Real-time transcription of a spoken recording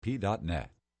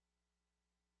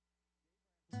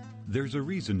There's a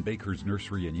reason Baker's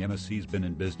Nursery in Yemasee's been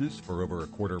in business for over a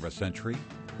quarter of a century.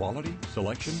 Quality,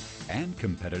 selection, and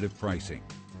competitive pricing.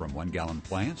 From 1-gallon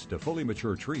plants to fully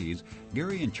mature trees,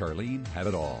 Gary and Charlene have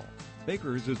it all.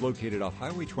 Baker's is located off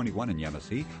Highway 21 in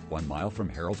Yemasee, 1 mile from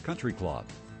Harold's Country Club.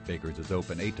 Baker's is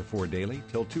open 8 to 4 daily,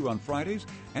 till 2 on Fridays,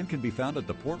 and can be found at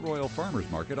the Port Royal Farmers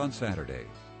Market on Saturday.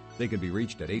 They can be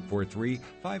reached at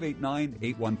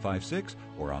 843-589-8156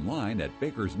 or online at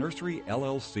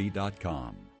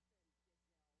bakersnurseryllc.com.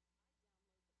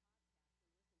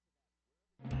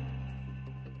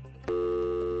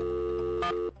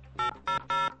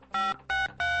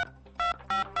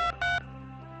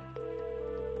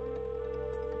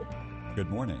 Good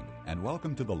morning, and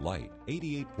welcome to The Light,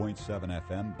 88.7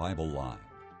 FM Bible Line,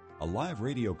 a live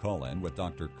radio call-in with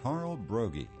Dr. Carl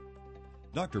Broggi.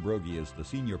 Dr. Broggi is the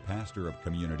senior pastor of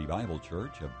Community Bible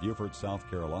Church of Beaufort, South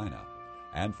Carolina,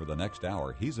 and for the next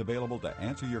hour, he's available to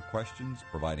answer your questions,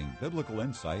 providing biblical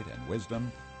insight and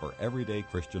wisdom for everyday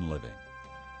Christian living.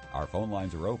 Our phone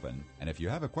lines are open, and if you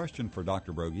have a question for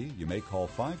Dr. Broggi, you may call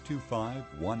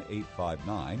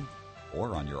 525-1859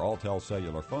 or on your Alltel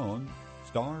cellular phone,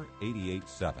 star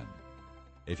 887.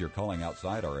 If you're calling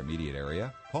outside our immediate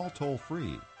area, call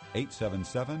toll-free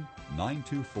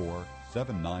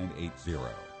 877-924-7980.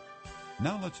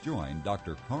 Now let's join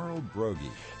Dr. Carl Broggi.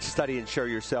 Study and show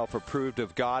yourself approved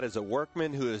of God as a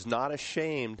workman who is not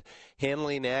ashamed,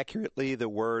 handling accurately the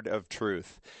word of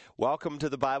truth. Welcome to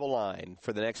the Bible Line.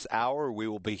 For the next hour, we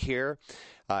will be here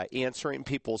answering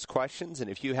people's questions. And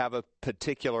if you have a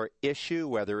particular issue,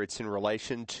 whether it's in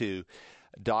relation to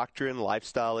doctrine,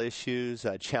 lifestyle issues,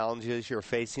 challenges you're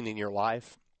facing in your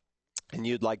life, and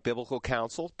you'd like biblical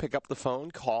counsel, pick up the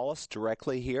phone, call us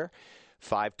directly here,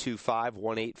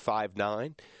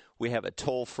 525-1859. We have a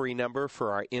toll-free number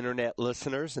for our internet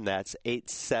listeners, and that's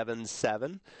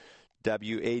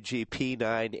 877-WAGP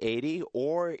 980.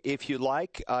 Or if you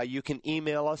like, you can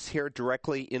email us here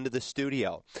directly into the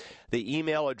studio. The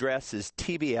email address is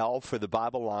TBL for the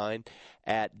Bible Line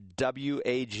at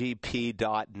WAGP.net.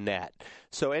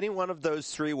 So any one of those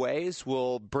three ways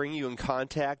will bring you in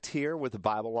contact here with the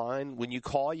Bible Line. When you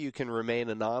call, you can remain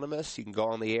anonymous. You can go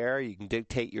on the air. You can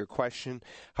dictate your question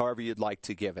however you'd like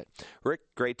to give it. Rick,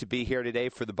 great to be here today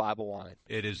for the Bible Line.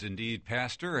 It is indeed,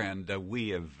 Pastor, and we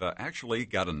have actually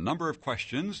got a number of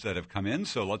questions that have come in,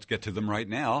 so let's get to them right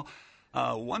now.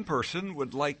 One person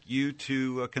would like you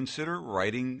to consider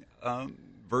writing a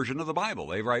version of the Bible.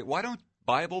 They write, why don't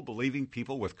Bible-believing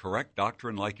people with correct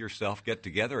doctrine like yourself get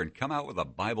together and come out with a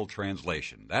Bible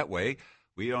translation? That way,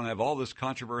 we don't have all this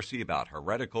controversy about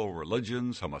heretical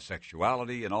religions,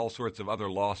 homosexuality, and all sorts of other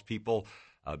lost people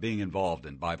being involved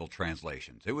in Bible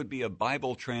translations. It would be a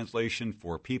Bible translation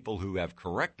for people who have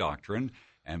correct doctrine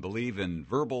and believe in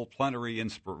verbal plenary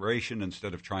inspiration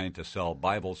instead of trying to sell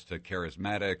Bibles to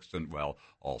charismatics and, well,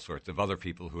 all sorts of other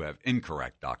people who have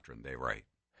incorrect doctrine, they write.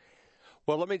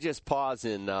 Well, let me just pause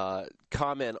and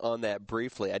comment on that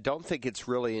briefly. I don't think it's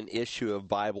really an issue of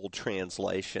Bible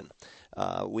translation.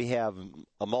 We have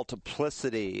a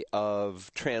multiplicity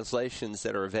of translations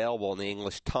that are available in the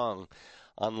English tongue.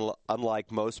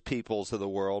 Unlike most peoples of the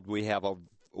world, we have a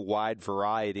wide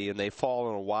variety, and they fall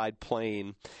on a wide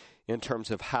plane in terms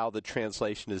of how the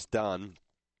translation is done.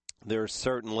 There's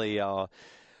certainly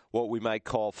what we might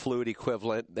call fluid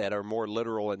equivalent that are more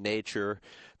literal in nature.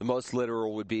 The most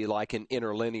literal would be like an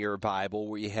interlinear Bible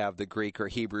where you have the Greek or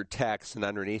Hebrew text and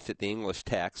underneath it the English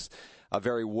text.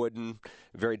 Very wooden,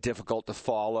 very difficult to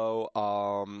follow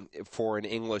for an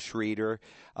English reader.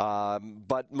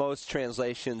 But most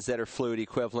translations that are fluid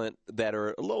equivalent that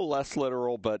are a little less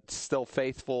literal but still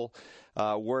faithful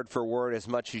word for word as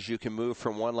much as you can move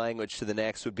from one language to the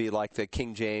next would be like the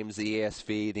King James, the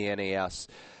ESV, the NAS.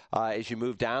 As you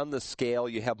move down the scale,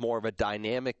 you have more of a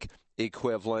dynamic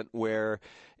equivalent where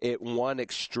at one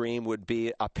extreme would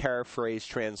be a paraphrase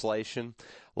translation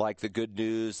like the Good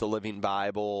News, the Living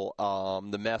Bible,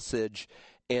 the Message,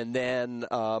 and then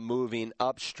moving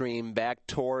upstream back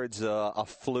towards a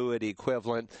fluid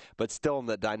equivalent, but still in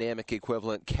the dynamic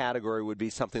equivalent category would be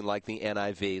something like the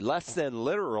NIV. Less than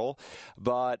literal,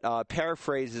 but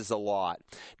paraphrases a lot.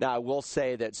 Now, I will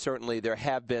say that certainly there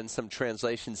have been some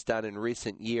translations done in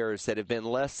recent years that have been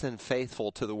less than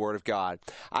faithful to the Word of God.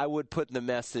 I would put the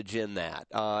Message in that.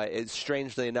 It's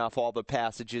strangely enough, all the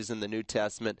passages in the New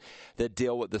Testament that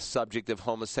deal with the subject of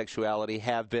homosexuality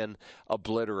have been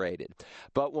obliterated.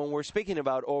 But But when we're speaking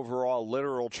about overall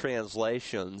literal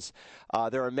translations,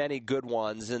 there are many good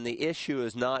ones, and the issue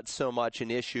is not so much an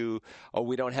issue,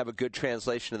 we don't have a good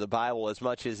translation of the Bible, as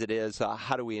much as it is,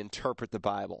 how do we interpret the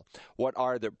Bible? What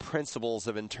are the principles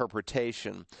of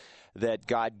interpretation that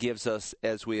God gives us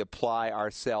as we apply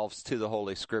ourselves to the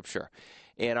Holy Scripture?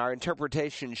 And our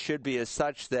interpretation should be as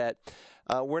such that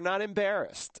we're not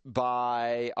embarrassed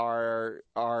by our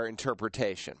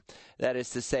interpretation. That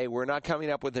is to say, we're not coming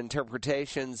up with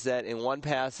interpretations that in one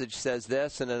passage says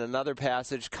this and in another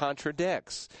passage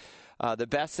contradicts. The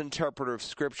best interpreter of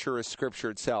Scripture is Scripture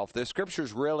itself. The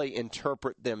Scriptures really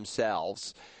interpret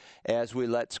themselves as we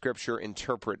let Scripture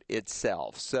interpret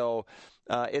itself. So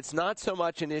it's not so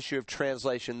much an issue of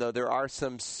translation, though there are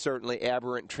some certainly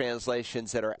aberrant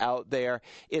translations that are out there.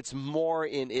 It's more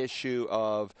an issue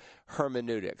of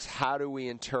hermeneutics. How do we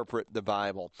interpret the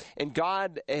Bible? And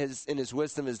God, has, in His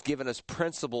wisdom, has given us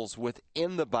principles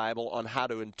within the Bible on how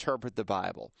to interpret the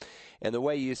Bible. And the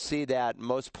way you see that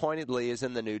most pointedly is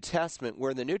in the New Testament,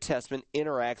 where the New Testament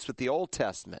interacts with the Old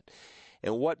Testament.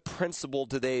 And what principle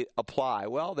do they apply?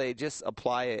 Well, they just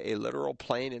apply a literal,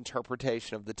 plain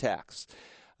interpretation of the text.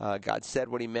 God said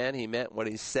what He meant what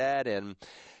He said, and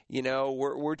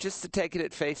we're just to take it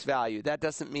at face value. That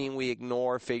doesn't mean we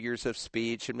ignore figures of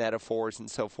speech and metaphors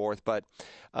and so forth, but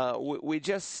we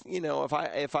just,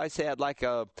 if I say I'd like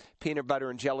a peanut butter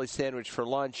and jelly sandwich for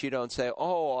lunch, you don't say,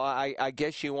 oh, I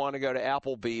guess you want to go to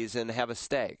Applebee's and have a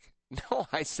steak. No,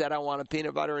 I said I want a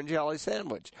peanut butter and jelly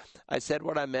sandwich. I said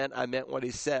what I meant what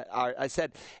He said. I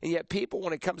said, and yet people,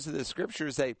 when it comes to the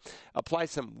Scriptures, they apply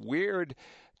some weird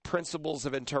principles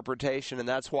of interpretation, and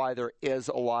that's why there is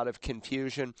a lot of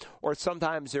confusion. Or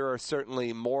sometimes there are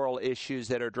certainly moral issues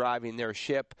that are driving their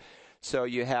ship. So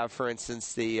you have, for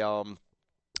instance, the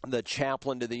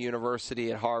chaplain to the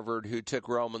university at Harvard who took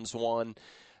Romans 1,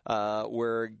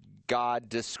 where God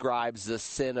describes the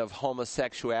sin of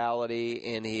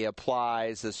homosexuality, and he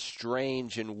applies a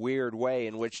strange and weird way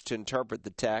in which to interpret the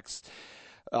text.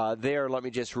 Let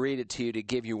me just read it to you to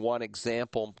give you one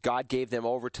example. God gave them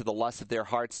over to the lust of their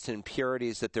hearts to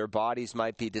impurities, that their bodies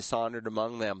might be dishonored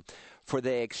among them. For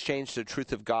they exchanged the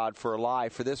truth of God for a lie.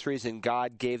 For this reason,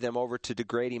 God gave them over to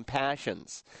degrading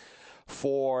passions.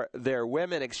 For their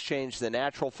women exchanged the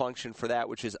natural function for that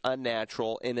which is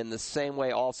unnatural, and in the same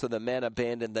way also the men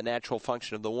abandoned the natural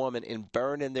function of the woman and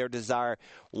burned in their desire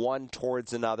one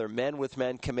towards another, men with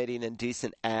men committing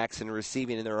indecent acts and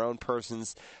receiving in their own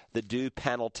persons the due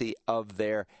penalty of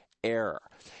their error.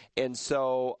 And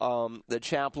so the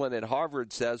chaplain at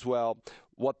Harvard says, well,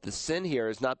 what the sin here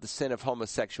is not the sin of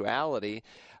homosexuality,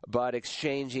 but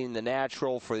exchanging the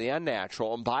natural for the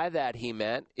unnatural. And by that he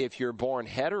meant if you're born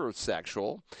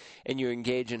heterosexual and you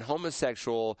engage in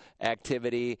homosexual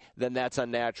activity, then that's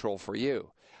unnatural for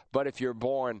you. But if you're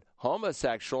born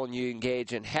homosexual and you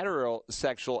engage in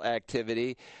heterosexual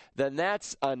activity, then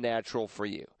that's unnatural for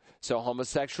you. So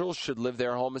homosexuals should live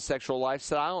their homosexual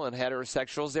lifestyle, and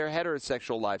heterosexuals their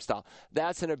heterosexual lifestyle.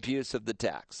 That's an abuse of the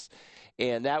text.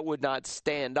 And that would not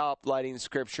stand up letting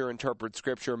Scripture interpret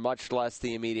Scripture, much less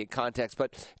the immediate context.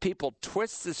 But people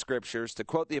twist the Scriptures, to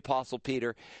quote the Apostle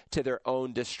Peter, to their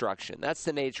own destruction. That's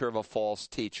the nature of a false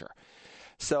teacher.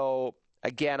 So,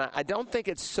 again, I don't think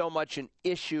it's so much an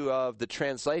issue of the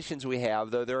translations we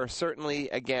have, though there are certainly,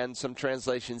 again, some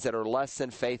translations that are less than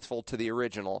faithful to the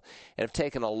original and have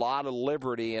taken a lot of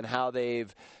liberty in how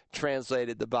they've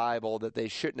translated the Bible that they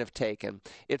shouldn't have taken.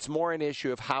 It's more an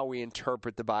issue of how we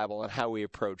interpret the Bible and how we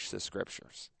approach the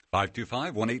Scriptures.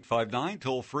 525-1859,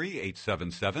 toll free,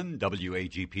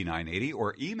 877-WAGP-980,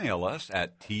 or email us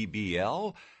at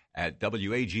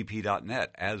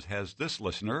tbl@wagp.net, as has this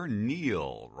listener.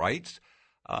 Neil writes,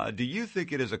 do you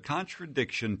think it is a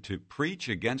contradiction to preach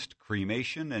against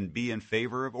cremation and be in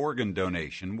favor of organ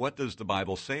donation? What does the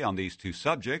Bible say on these two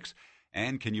subjects?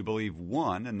 And can you believe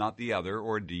one and not the other,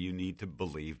 or do you need to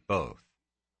believe both?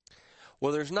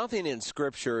 Well, there's nothing in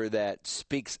Scripture that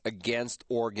speaks against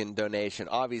organ donation.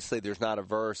 Obviously, there's not a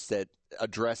verse that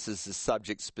addresses the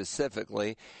subject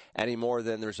specifically any more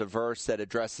than there's a verse that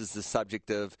addresses the subject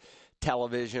of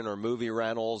television or movie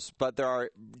rentals. But there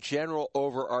are general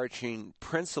overarching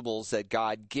principles that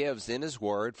God gives in His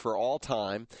Word for all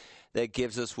time that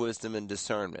gives us wisdom and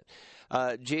discernment.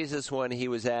 Jesus, when he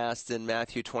was asked in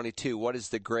Matthew 22, what is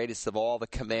the greatest of all the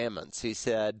commandments? He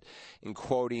said, in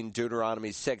quoting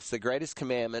Deuteronomy 6, the greatest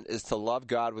commandment is to love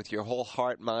God with your whole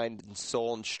heart, mind, and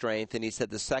soul and strength. And he said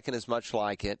the second is much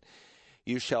like it.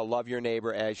 You shall love your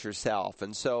neighbor as yourself.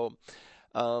 And so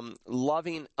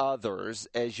loving others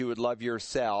as you would love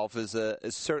yourself is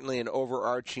certainly an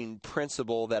overarching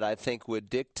principle that I think would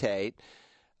dictate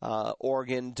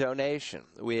organ donation.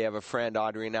 We have a friend,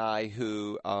 Audrey and I,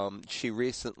 who she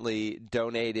recently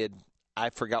donated, I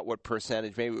forgot what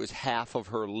percentage, maybe it was half of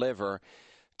her liver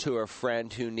to a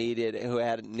friend who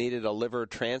had needed a liver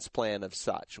transplant of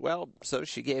such. Well, so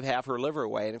she gave half her liver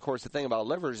away. And, of course, the thing about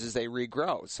livers is they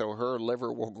regrow. So her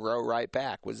liver will grow right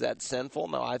back. Was that sinful?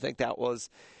 No, I think that was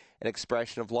an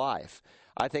expression of life.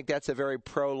 I think that's a very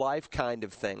pro-life kind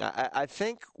of thing. I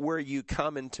think where you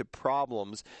come into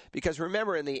problems, because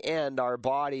remember, in the end, our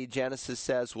body, Genesis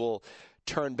says, will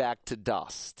turn back to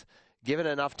dust. Given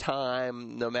enough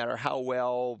time, no matter how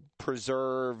well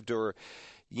preserved or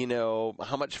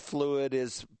how much fluid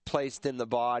is placed in the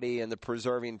body and the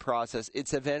preserving process,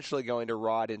 it's eventually going to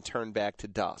rot and turn back to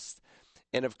dust.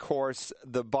 And, of course,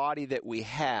 the body that we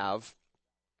have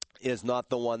is not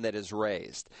the one that is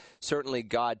raised. Certainly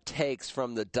God takes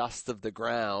from the dust of the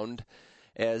ground,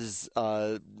 as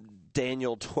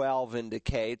Daniel 12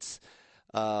 indicates,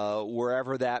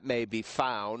 wherever that may be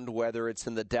found, whether it's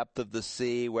in the depth of the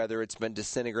sea, whether it's been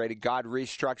disintegrated. God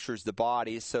restructures the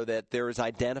body so that there is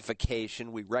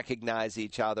identification. We recognize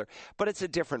each other, but it's a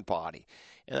different body.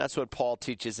 And that's what Paul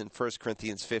teaches in 1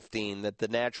 Corinthians 15, that the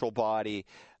natural body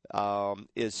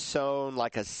is sown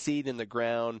like a seed in the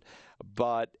ground,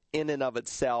 but in and of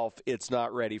itself, it's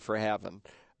not ready for heaven.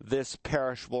 This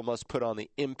perishable must put on the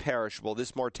imperishable.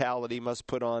 This mortality must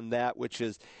put on that which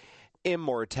is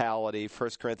immortality, 1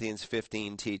 Corinthians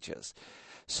 15 teaches.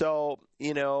 So,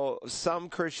 some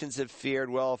Christians have feared,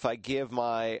 well, if I give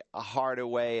my heart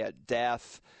away at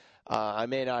death, I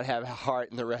may not have a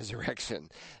heart in the resurrection.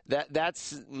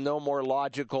 That's no more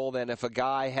logical than if a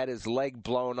guy had his leg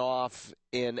blown off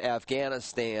in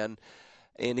Afghanistan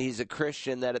and he's a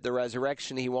Christian, that at the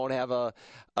resurrection he won't have a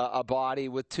body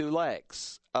with two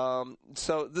legs.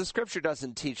 So the Scripture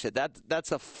doesn't teach it.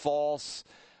 That's a false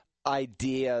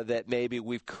idea that maybe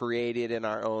we've created in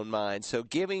our own mind. So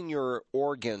giving your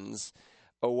organs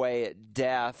away at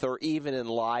death, or even in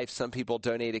life, some people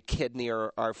donate a kidney,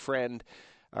 or our friend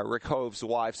Rick Hove's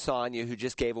wife Sonia, who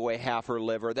just gave away half her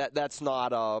liver. That's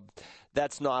not a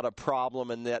problem,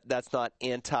 and that's not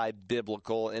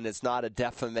anti-biblical, and it's not a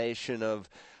defamation of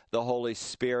the Holy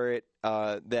Spirit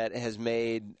that has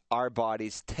made our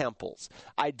bodies temples.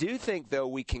 I do think, though,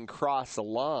 we can cross a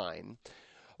line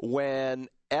when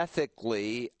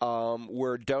ethically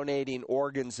we're donating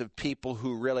organs of people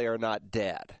who really are not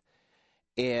dead.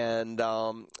 And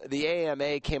the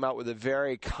AMA came out with a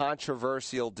very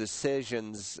controversial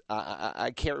decisions.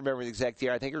 I can't remember the exact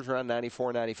year. I think it was around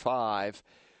 94, 95,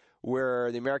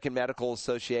 where the American Medical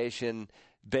Association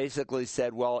basically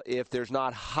said, well, if there's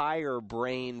not higher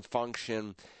brain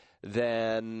function,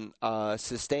 then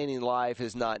sustaining life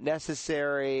is not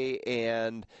necessary,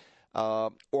 and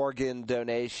organ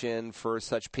donation for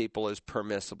such people is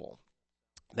permissible.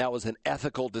 That was an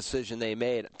ethical decision they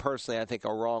made. Personally, I think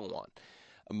a wrong one.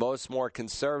 Most more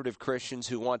conservative Christians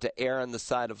who want to err on the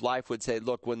side of life would say,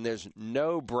 look, when there's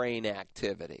no brain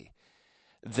activity,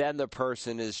 then the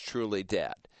person is truly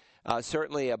dead.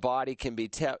 Certainly a body can be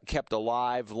kept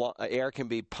alive, air can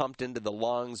be pumped into the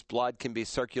lungs, blood can be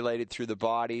circulated through the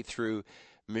body through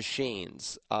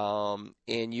machines,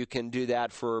 and you can do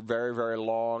that for a very, very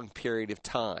long period of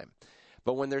time.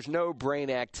 But when there's no brain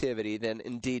activity, then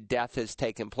indeed death has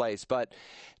taken place. But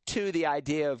to the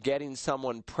idea of getting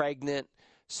someone pregnant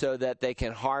so that they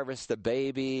can harvest a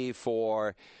baby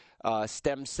for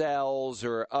stem cells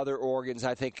or other organs,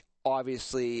 I think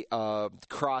obviously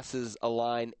crosses a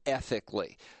line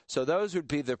ethically. So those would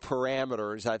be the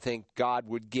parameters I think God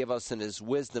would give us in his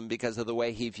wisdom because of the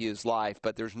way he views life.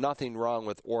 But there's nothing wrong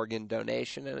with organ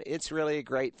donation, and it's really a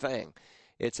great thing.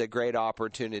 It's a great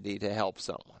opportunity to help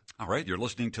someone. All right, you're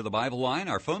listening to the Bible Line.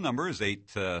 Our phone number is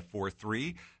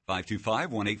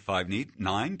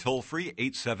 843-525-1859, toll-free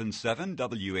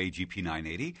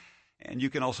 877-WAGP-980. And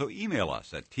you can also email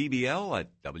us at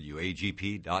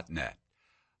tbl@wagp.net.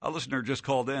 A listener just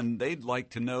called in. They'd like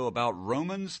to know about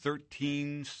Romans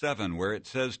 13:7, where it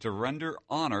says to render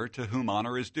honor to whom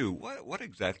honor is due. What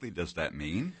exactly does that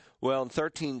mean? Well, in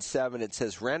 13:7 it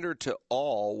says, render to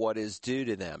all what is due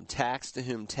to them, tax to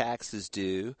whom tax is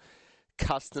due,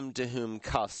 custom to whom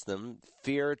custom,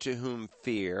 fear to whom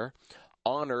fear,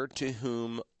 honor to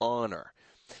whom honor.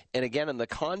 And again, in the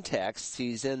context,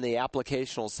 he's in the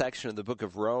applicational section of the book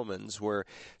of Romans, where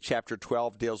chapter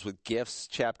 12 deals with gifts,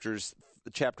 chapter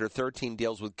 13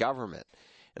 deals with government.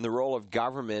 and the role of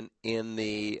government in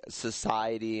the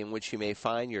society in which you may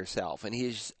find yourself. And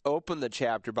he's opened the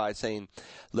chapter by saying,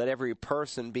 let every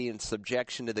person be in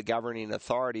subjection to the governing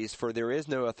authorities, for there is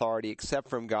no authority except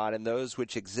from God, and those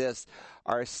which exist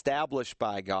are established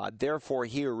by God. Therefore,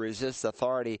 he who resists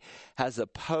authority has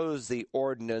opposed the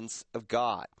ordinance of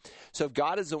God. So if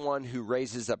God is the one who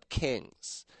raises up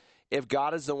kings, if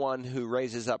God is the one who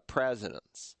raises up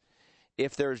presidents,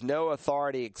 if there's no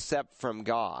authority except from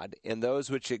God, and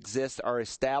those which exist are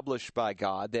established by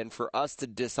God, then for us to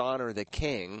dishonor the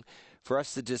king, for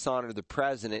us to dishonor the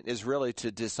president, is really to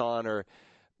dishonor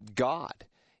God.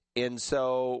 And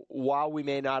so while we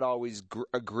may not always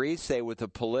agree, say, with a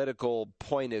political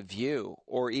point of view,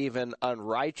 or even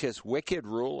unrighteous, wicked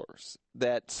rulers,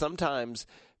 that sometimes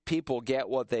people get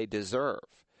what they deserve.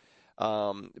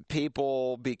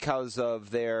 People, because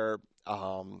of their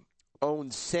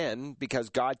own sin, because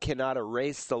God cannot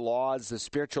erase the laws, the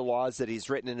spiritual laws that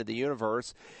he's written into the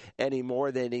universe, any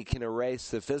more than he can erase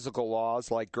the physical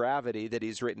laws like gravity that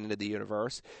he's written into the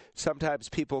universe. Sometimes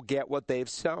people get what they've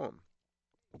sown.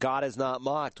 God is not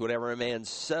mocked. Whatever a man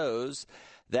sows,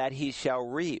 that he shall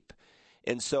reap.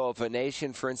 And so if a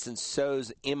nation, for instance,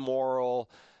 sows immoral,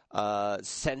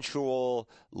 sensual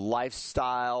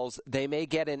lifestyles, they may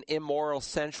get an immoral,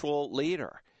 sensual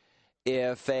leader.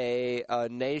 If a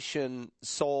nation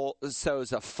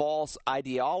sows a false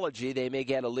ideology, they may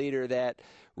get a leader that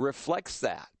reflects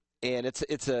that. And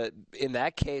in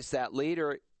that case, that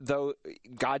leader, though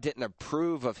God didn't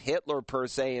approve of Hitler per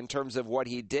se in terms of what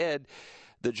he did,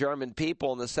 the German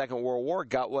people in the Second World War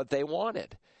got what they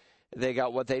wanted. They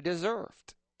got what they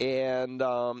deserved. And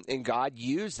God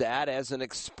used that as an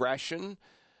expression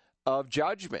of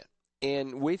judgment.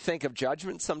 And we think of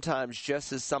judgment sometimes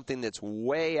just as something that's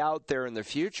way out there in the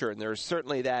future, and there's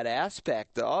certainly that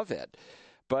aspect of it.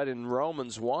 But in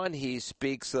Romans 1, he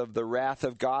speaks of the wrath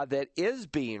of God that is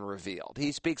being revealed.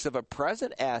 He speaks of a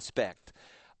present aspect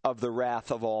of the wrath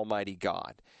of Almighty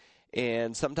God.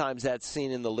 And sometimes that's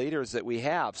seen in the leaders that we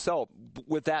have. So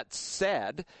with that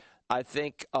said, I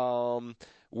think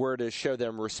we're to show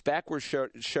them respect, we're to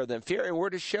show them fear, and we're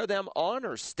to show them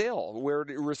honor still. We're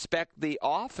to respect the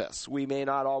office. We may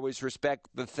not always respect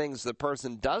the things the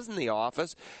person does in the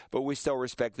office, but we still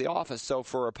respect the office. So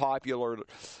for a popular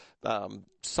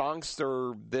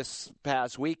songster this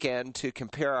past weekend to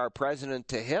compare our president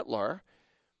to Hitler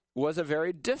was a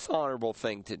very dishonorable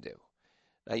thing to do.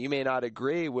 Now, you may not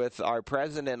agree with our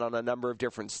president on a number of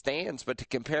different stands, but to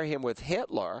compare him with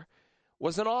Hitler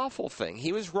was an awful thing.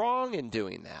 He was wrong in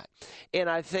doing that. And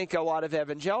I think a lot of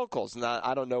evangelicals, and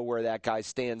I don't know where that guy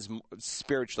stands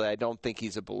spiritually. I don't think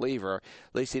he's a believer.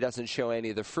 At least he doesn't show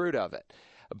any of the fruit of it.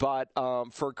 But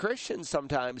for Christians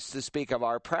sometimes to speak of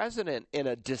our president in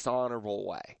a dishonorable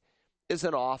way is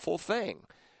an awful thing.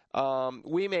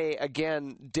 We may,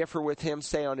 again, differ with him,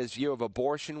 say, on his view of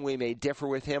abortion. We may differ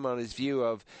with him on his view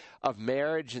of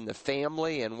marriage and the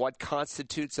family and what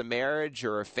constitutes a marriage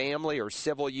or a family or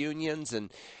civil unions.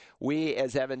 And we,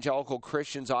 as evangelical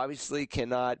Christians, obviously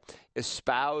cannot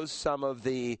espouse some of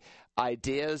the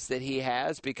ideas that he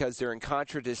has because they're in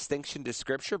contradistinction to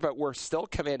Scripture, but we're still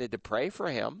commanded to pray for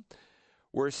him.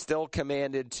 We're still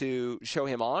commanded to show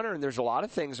him honor, and there's a lot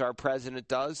of things our president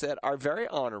does that are very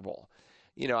honorable.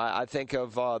 You know, I think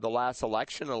of the last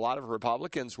election, a lot of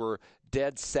Republicans were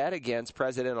dead set against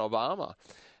President Obama.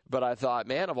 But I thought,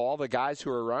 man, of all the guys who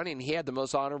were running, he had the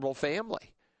most honorable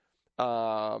family.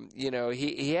 You know,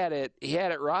 he had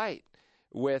it right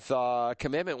with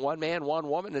commitment, one man, one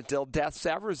woman, until death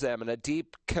severs them, and a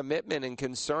deep commitment and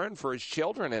concern for his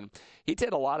children. And he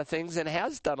did a lot of things and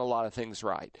has done a lot of things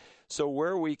right. So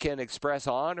where we can express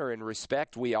honor and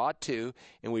respect, we ought to,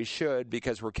 and we should,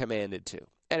 because we're commanded to.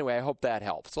 Anyway, I hope that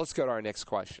helps. Let's go to our next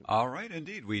question. All right,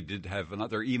 indeed. We did have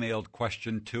another emailed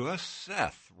question to us.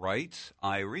 Seth writes,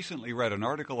 I recently read an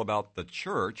article about the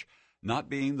church not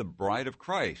being the bride of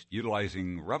Christ,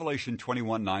 utilizing Revelation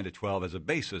 21:9-12 as a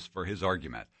basis for his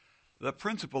argument. The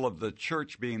principle of the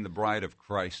church being the bride of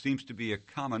Christ seems to be a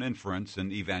common inference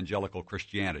in evangelical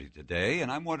Christianity today, and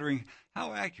I'm wondering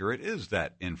how accurate is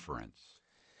that inference?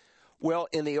 Well,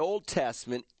 in the Old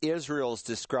Testament, Israel is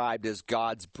described as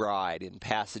God's bride in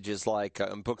passages like,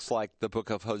 in books like the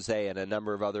book of Hosea and a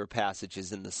number of other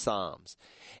passages in the Psalms.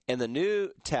 In the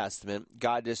New Testament,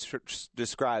 God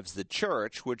describes the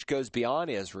church, which goes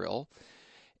beyond Israel.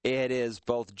 It is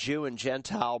both Jew and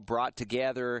Gentile brought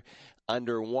together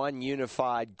under one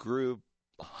unified group,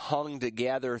 hung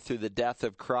together through the death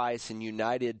of Christ and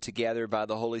united together by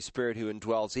the Holy Spirit who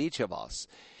indwells each of us.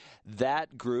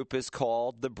 That group is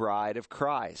called the bride of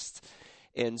Christ.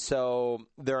 And so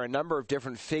there are a number of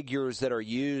different figures that are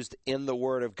used in the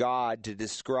Word of God to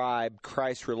describe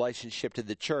Christ's relationship to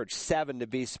the church, 7 to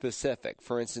be specific.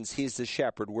 For instance, he's the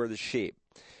shepherd, we're the sheep.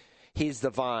 He's the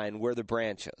vine, we're the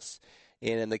branches.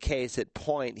 And in the case at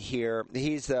point here,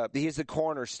 he's the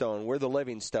cornerstone, we're the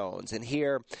living stones. And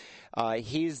here,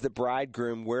 he's the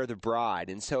bridegroom, we're the bride.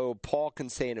 And so Paul can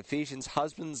say in Ephesians,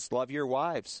 husbands, love your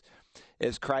wives,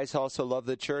 as Christ also loved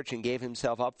the church and gave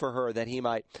himself up for her, that he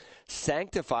might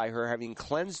sanctify her, having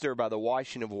cleansed her by the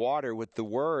washing of water with the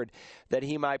word, that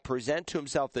he might present to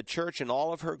himself the church in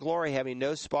all of her glory, having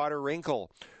no spot or wrinkle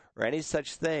or any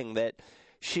such thing, that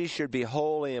she should be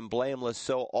holy and blameless.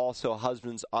 So also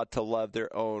husbands ought to love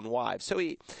their own wives. So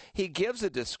he gives a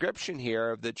description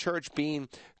here of the church being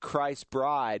Christ's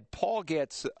bride. Paul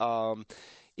gets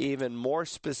even more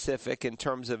specific in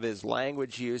terms of his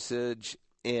language usage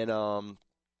in 2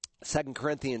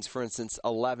 Corinthians, for instance,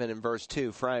 11 and verse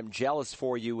 2. For I am jealous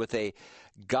for you with a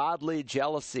godly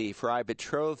jealousy, for I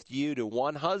betrothed you to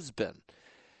one husband,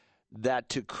 that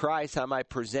to Christ I might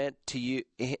present you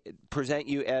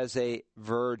as a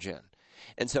virgin.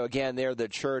 And so again, there the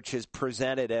church is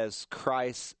presented as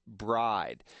Christ's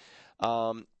bride.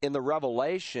 In the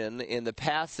Revelation, in the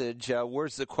passage,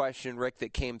 where's the question, Rick,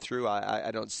 that came through?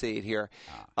 I don't see it here.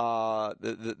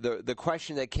 The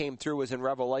question that came through was in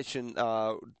Revelation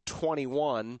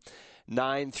 21,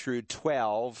 9 through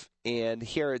 12. And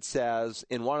here it says,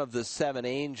 in one of the 7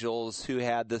 angels who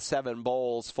had the 7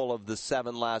 bowls full of the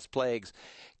 7 last plagues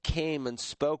came and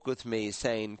spoke with me,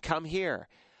 saying, come here,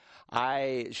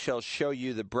 I shall show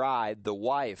you the bride, the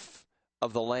wife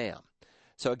of the Lamb.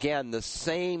 So again, the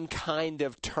same kind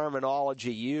of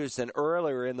terminology used and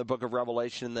earlier in the book of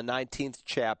Revelation in the 19th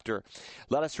chapter.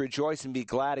 Let us rejoice and be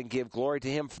glad and give glory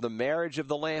to him, for the marriage of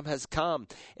the Lamb has come,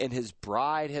 and his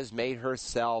bride has made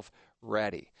herself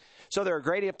ready. So there are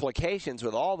great implications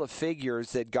with all the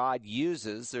figures that God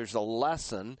uses. There's a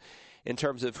lesson in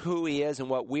terms of who he is and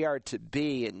what we are to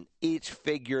be in each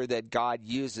figure that God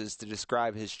uses to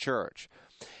describe his church.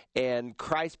 And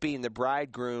Christ being the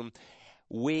bridegroom,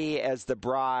 we as the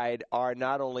bride are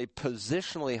not only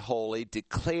positionally holy,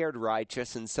 declared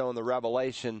righteous, and so in the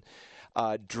Revelation,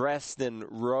 dressed in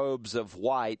robes of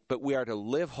white, but we are to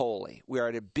live holy. We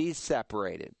are to be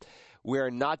separated. We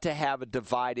are not to have a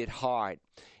divided heart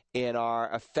in our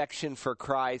affection for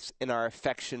Christ and our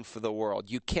affection for the world.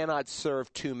 You cannot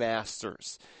serve 2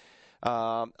 masters.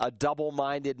 A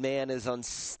double-minded man is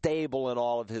unstable in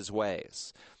all of his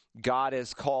ways. God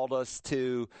has called us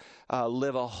to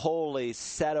live a holy,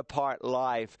 set-apart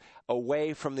life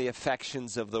away from the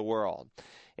affections of the world.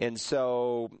 And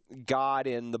so God,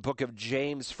 in the book of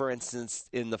James, for instance,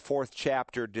 in the 4th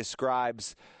chapter,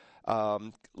 describes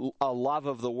a love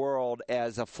of the world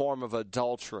as a form of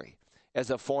adultery, as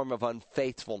a form of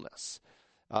unfaithfulness.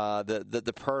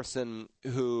 The person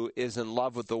who is in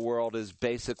love with the world is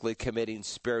basically committing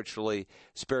spiritual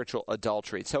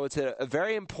adultery. So it's a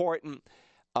very important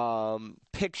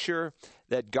picture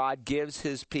that God gives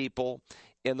his people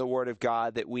in the Word of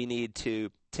God that we need to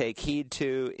take heed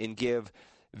to and give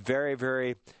very,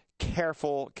 very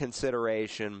careful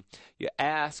consideration. You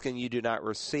ask and you do not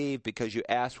receive because you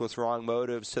ask with wrong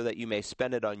motives so that you may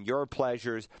spend it on your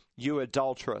pleasures. You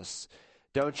adulterous,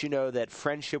 don't you know that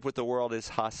friendship with the world is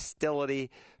hostility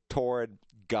toward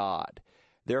God?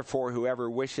 Therefore, whoever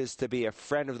wishes to be a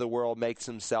friend of the world makes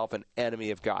himself an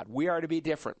enemy of God. We are to be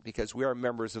different because we are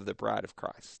members of the bride of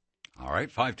Christ. All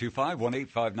right,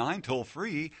 525-1859, toll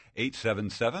free,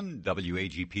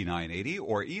 877-WAGP-980,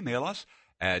 or email us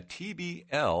at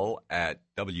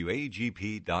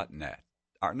tbl@wagp.net.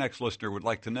 Our next listener would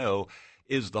like to know,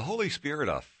 is the Holy Spirit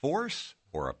a force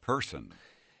or a person?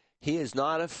 He is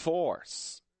not a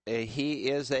force. He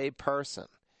is a person.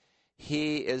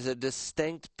 He is a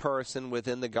distinct person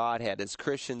within the Godhead. As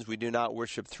Christians, we do not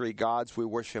worship 3 gods. We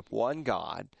worship one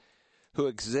God who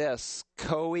exists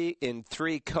in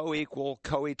 3 co-equal,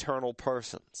 co-eternal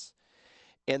persons.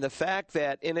 And the fact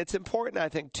that, and it's important, I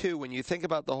think, too, when you think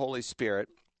about the Holy Spirit,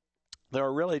 there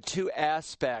are really 2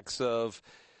 aspects of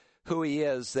who he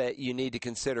is that you need to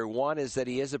consider. One is that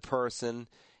he is a person,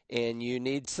 and you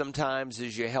need sometimes,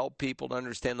 as you help people to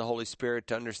understand the Holy Spirit,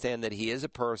 to understand that he is a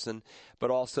person, but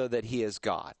also that he is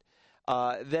God.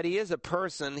 That he is a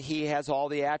person, he has all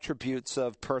the attributes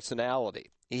of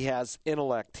personality. He has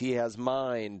intellect, he has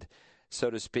mind, so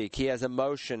to speak. He has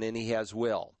emotion, and he has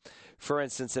will. For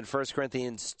instance, in 1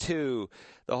 Corinthians 2,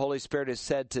 the Holy Spirit is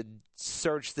said to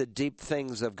search the deep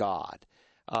things of God.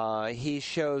 He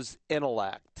shows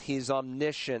intellect. He's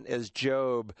omniscient, as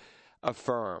Job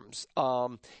affirms.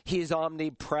 He's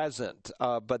omnipresent,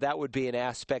 but that would be an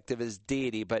aspect of his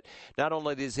deity. But not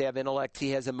only does he have intellect,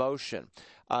 he has emotion.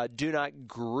 Do not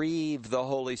grieve the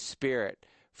Holy Spirit,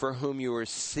 for whom you are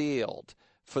sealed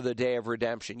for the day of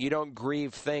redemption. You don't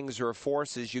grieve things or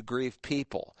forces, you grieve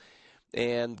people.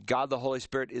 And God the Holy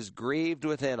Spirit is grieved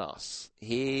within us.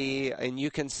 And you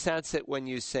can sense it when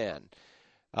you sin.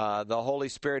 The Holy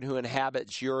Spirit who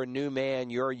inhabits your new man,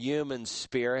 your human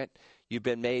spirit, you've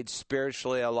been made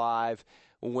spiritually alive.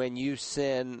 When you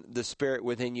sin, the spirit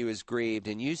within you is grieved,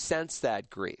 and you sense that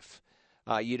grief.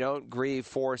 You don't grieve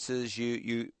forces,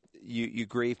 you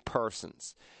grieve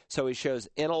persons. So he shows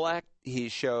intellect, he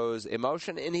shows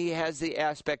emotion, and he has the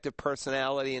aspect of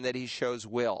personality in that he shows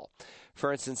will.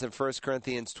 For instance, in 1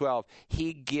 Corinthians 12,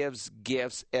 he gives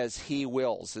gifts as he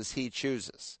wills, as he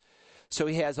chooses. So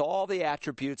he has all the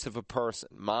attributes of a person: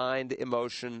 mind,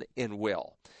 emotion, and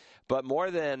will. But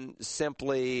more than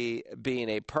simply being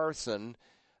a person,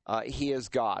 he is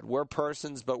God. We're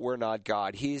persons, but we're not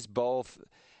God. He's both,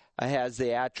 has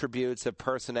the attributes of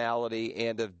personality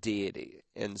and of deity.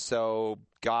 And so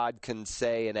God can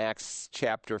say in Acts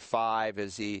chapter 5,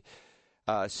 as he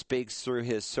speaks through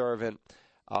his servant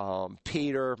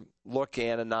Peter, "Look,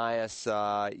 Ananias,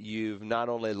 you've not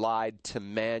only lied to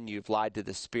men, you've lied to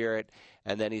the Spirit,"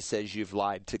 and then he says you've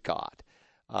lied to God.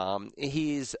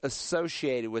 He's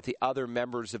associated with the other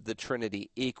members of the Trinity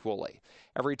equally.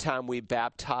 Every time we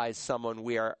baptize someone,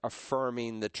 we are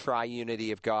affirming the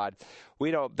triunity of God. We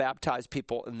don't baptize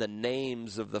people in the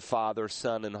names of the Father,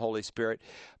 Son, and Holy Spirit,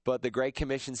 but the Great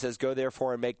Commission says, "Go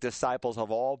therefore and make disciples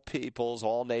of all peoples,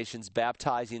 all nations,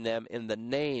 baptizing them in the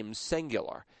name,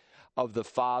 singular, of the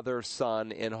Father,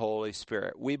 Son, and Holy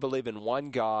Spirit." We believe in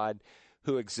one God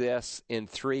who exists in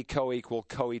three co-equal,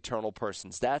 co-eternal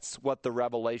persons. That's what the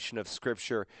revelation of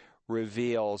Scripture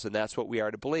reveals, and that's what we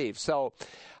are to believe. So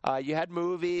you had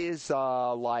movies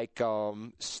like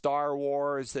Star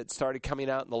Wars that started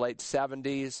coming out in the late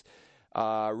 70s,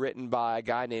 written by a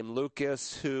guy named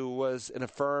Lucas, who was an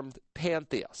affirmed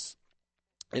pantheist.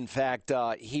 In fact,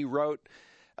 he wrote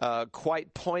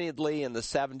quite pointedly in the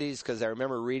 70s, because I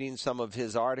remember reading some of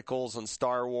his articles on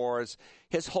Star Wars.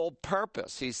 His whole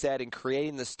purpose, he said, in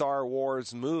creating the Star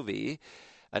Wars movie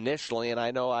initially, and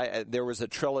I know there was a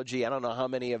trilogy, I don't know how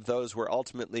many of those were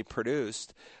ultimately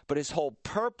produced, but his whole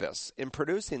purpose in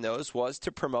producing those was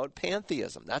to promote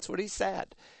pantheism. That's what he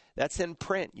said. That's in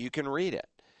print. You can read it.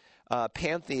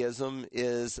 Pantheism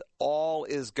is all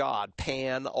is God.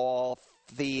 Pan, all,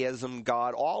 theism,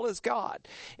 God, all is God.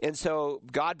 And so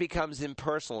God becomes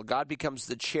impersonal. God becomes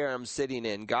the chair I'm sitting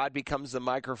in. God becomes the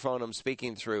microphone I'm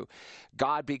speaking through.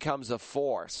 God becomes a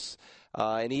force,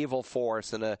 an evil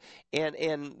force. And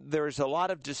there's a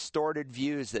lot of distorted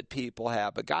views that people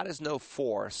have, but God is no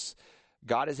force.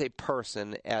 God is a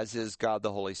person, as is God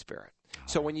the Holy Spirit.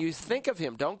 So when you think of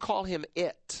him, don't call him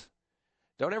it.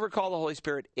 Don't ever call the Holy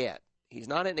Spirit it. He's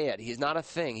not an it. He's not a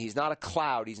thing. He's not a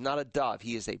cloud. He's not a dove.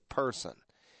 He is a person,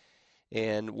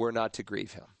 and we're not to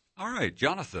grieve him. All right.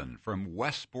 Jonathan from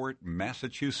Westport,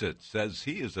 Massachusetts, says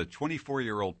he is a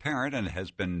 24-year-old parent and has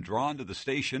been drawn to the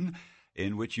station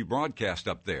in which you broadcast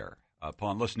up there.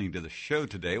 Upon listening to the show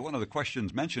today, one of the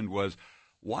questions mentioned was,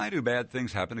 why do bad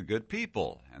things happen to good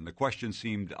people? And the question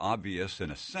seemed obvious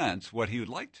in a sense. What he would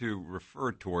like to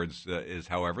refer towards is,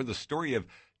 however, the story of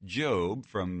Job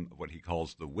from what he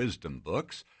calls the wisdom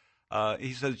books.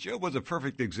 He says Job was a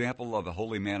perfect example of a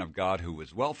holy man of God who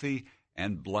was wealthy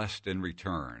and blessed in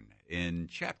return. In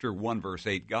chapter 1, verse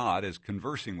 8, God is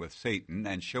conversing with Satan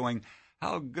and showing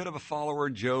how good of a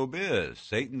follower Job is.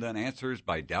 Satan then answers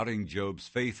by doubting Job's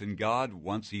faith in God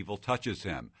once evil touches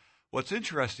him. What's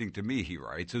interesting to me, he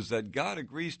writes, is that God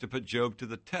agrees to put Job to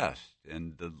the test.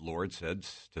 And the Lord said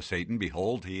to Satan,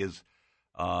 "Behold, he is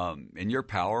in your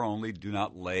power, only do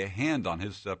not lay a hand on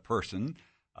his person."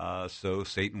 So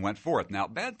Satan went forth. Now,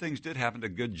 bad things did happen to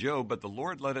good Job, but the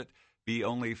Lord let it be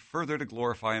only further to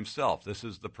glorify himself. This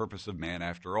is the purpose of man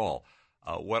after all.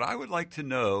 What I would like to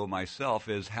know myself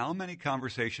is how many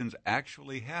conversations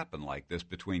actually happen like this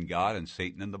between God and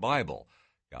Satan in the Bible.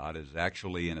 God is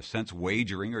actually, in a sense,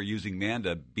 wagering or using man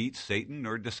to beat Satan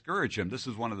or discourage him. This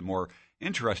is one of the more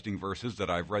interesting verses that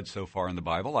I've read so far in the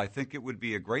Bible. I think it would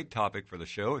be a great topic for the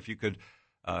show if you could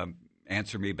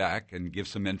answer me back and give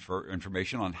some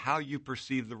information on how you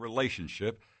perceive the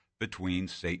relationship between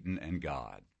Satan and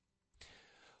God.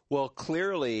 Well,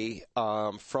 clearly,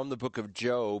 from the book of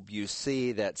Job, you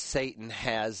see that Satan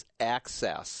has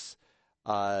access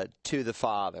to the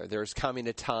Father. There's coming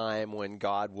a time when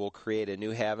God will create a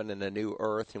new heaven and a new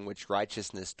earth in which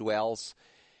righteousness dwells,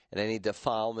 and any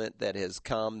defilement that has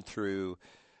come through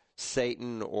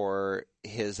Satan or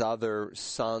his other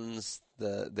sons,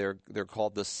 they're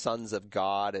called the sons of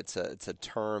God. It's a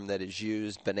term that is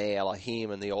used, B'nai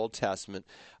Elohim, in the Old Testament,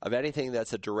 of anything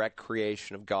that's a direct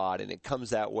creation of God, and it comes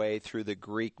that way through the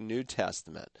Greek New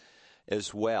Testament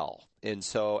as well. And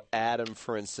so Adam,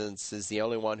 for instance, is the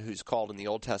only one who's called in the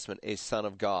Old Testament a son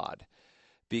of God,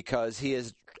 because he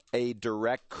is a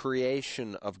direct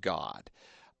creation of God.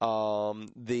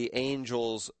 The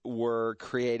angels were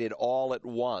created all at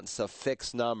once, a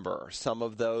fixed number. Some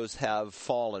of those have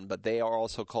fallen, but they are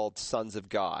also called sons of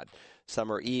God.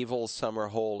 Some are evil, some are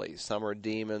holy, some are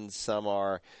demons, some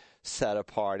are set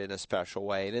apart in a special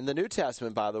way. And in the New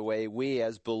Testament, by the way, we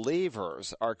as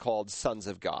believers are called sons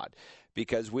of God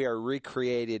because we are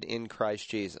recreated in Christ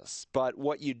Jesus. But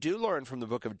what you do learn from the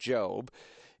book of Job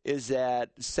is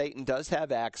that Satan does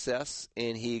have access,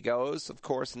 and he goes, of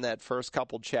course, in that first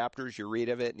couple chapters, you read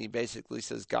of it, and he basically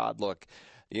says, God, look,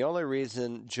 the only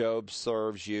reason Job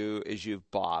serves you is you've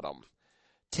bought him.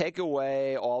 Take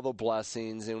away all the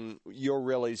blessings, and you'll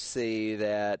really see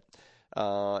that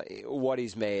what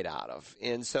he's made out of.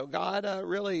 And so God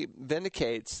really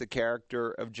vindicates the character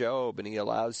of Job, and he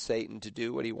allows Satan to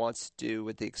do what he wants to do,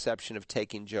 with the exception of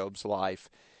taking Job's life.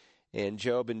 And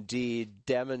Job indeed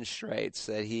demonstrates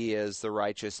that he is the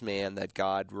righteous man that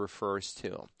God refers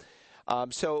to.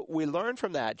 So we learn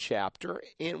from that chapter,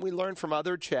 and we learn from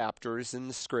other chapters in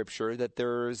the Scripture that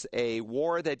there's a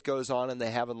war that goes on in the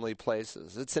heavenly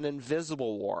places. It's an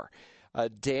invisible war.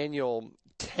 Daniel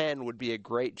 10 would be a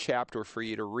great chapter for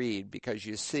you to read, because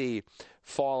you see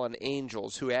fallen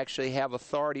angels who actually have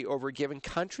authority over given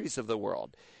countries of the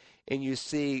world. And you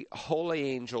see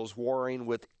holy angels warring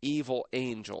with evil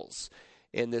angels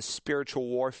in this spiritual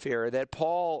warfare that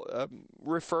Paul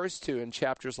refers to in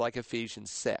chapters like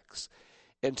Ephesians 6.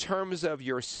 In terms of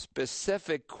your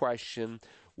specific question,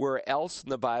 where else in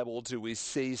the Bible do we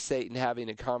see Satan having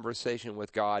a conversation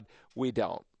with God? We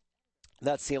don't.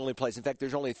 That's the only place. In fact,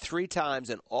 there's only 3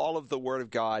 times in all of the Word of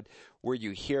God where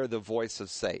you hear the voice of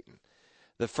Satan.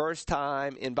 The first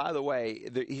time, and by the way,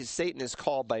 Satan is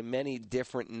called by many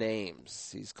different names.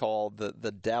 He's called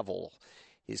the devil.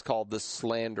 He's called the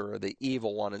slanderer, the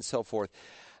evil one, and so forth.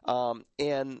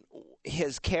 And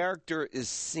his character is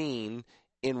seen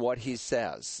in what he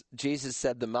says. Jesus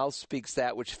said, the mouth speaks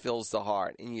that which fills the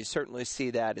heart. And you certainly see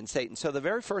that in Satan. So the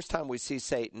very first time we see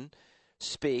Satan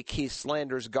speak, he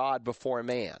slanders God before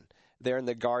man there in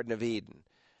the Garden of Eden.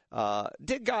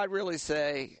 Did God really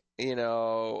say,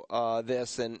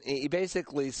 this? And he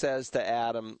basically says to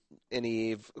Adam and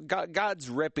Eve, God's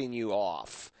ripping you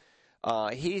off.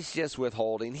 He's just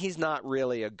withholding. He's not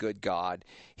really a good God.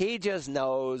 He just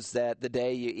knows that the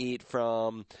day you eat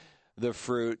from the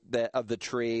fruit of the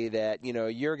tree that,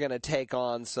 you're going to take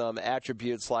on some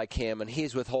attributes like him, and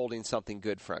he's withholding something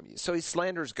good from you. So he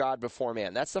slanders God before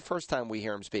man. That's the first time we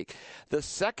hear him speak. The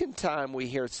second time we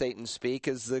hear Satan speak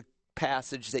is the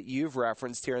passage that you've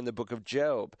referenced here in the book of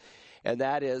Job. And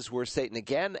that is where Satan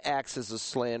again acts as a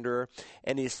slanderer,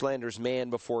 and he slanders man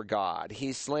before God.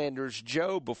 He slanders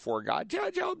Job before God.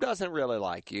 Job doesn't really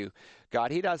like you,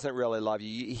 God. He doesn't really love you.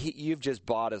 You've just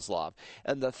bought his love.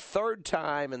 And the third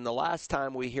time and the last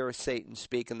time we hear Satan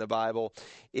speak in the Bible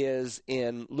is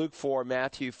in Luke 4,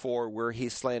 Matthew 4, where he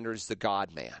slanders the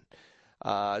God-man.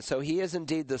 So he is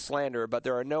indeed the slanderer, but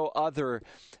there are no other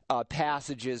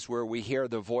passages where we hear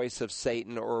the voice of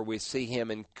Satan or we see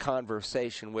him in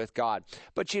conversation with God.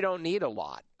 But you don't need a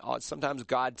lot. Sometimes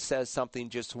God says something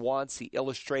just once. He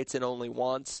illustrates it only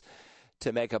once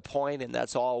to make a point, and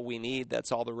that's all we need.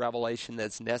 That's all the revelation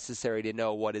that's necessary to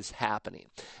know what is happening.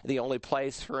 The only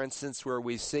place, for instance, where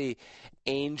we see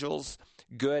angels,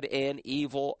 good and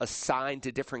evil, assigned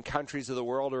to different countries of the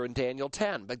world are in Daniel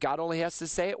 10. But God only has to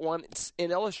say it once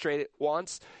and illustrate it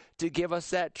once to give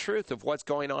us that truth of what's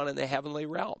going on in the heavenly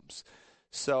realms.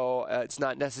 So it's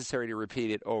not necessary to repeat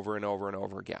it over and over and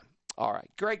over again. All right,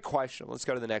 great question. Let's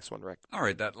go to the next one, Rick. All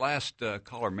right, that last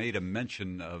caller made a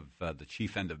mention of the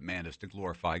chief end of man is to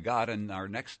glorify God, and our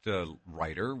next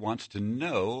writer wants to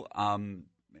know,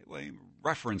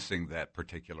 referencing that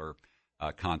particular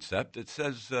concept,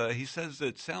 he says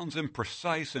it sounds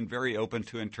imprecise and very open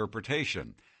to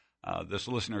interpretation. This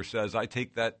listener says, I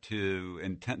take that to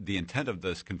the intent of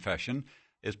this confession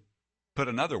is, put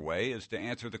another way, is to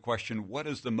answer the question, what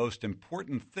is the most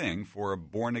important thing for a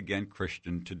born-again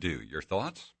Christian to do? Your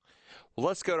thoughts? Well,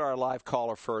 let's go to our live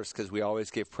caller first, because we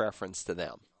always give preference to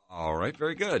them. All right,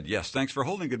 very good. Yes, thanks for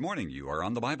holding. Good morning. You are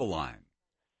on the Bible line.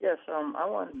 Yes, I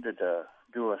wanted to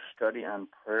do a study on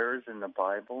prayers in the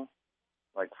Bible,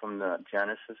 like from the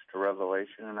Genesis to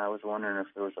Revelation, and I was wondering if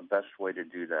there was a best way to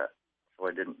do that so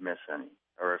I didn't miss any,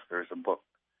 or if there's a book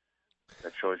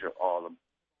that shows you all the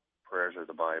prayers of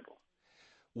the Bible?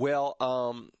 Well,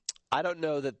 I don't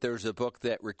know that there's a book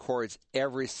that records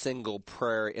every single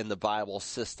prayer in the Bible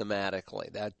systematically.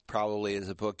 That probably is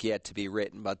a book yet to be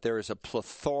written, but there is a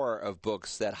plethora of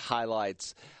books that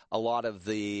highlights a lot of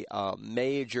the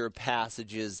major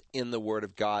passages in the Word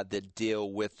of God that deal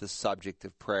with the subject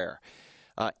of prayer.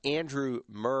 Andrew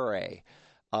Murray,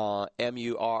 Murray,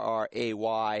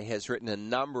 has written a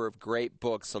number of great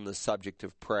books on the subject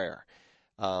of prayer.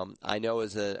 I know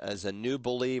as a new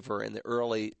believer in the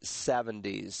early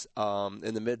 70s,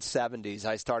 in the mid-70s,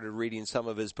 I started reading some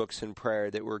of his books in prayer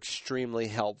that were extremely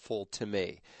helpful to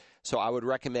me. So I would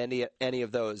recommend any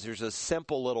of those. There's a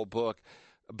simple little book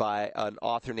by an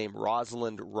author named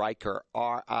Rosalind Riker,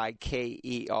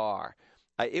 Riker.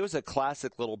 It was a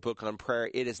classic little book on prayer.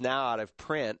 It is now out of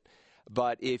print,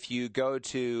 but if you go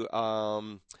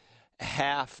to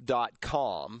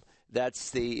half.com,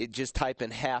 just type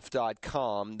in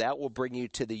half.com, that will bring you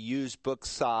to the used book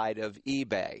side of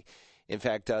eBay. In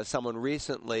fact, someone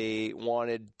recently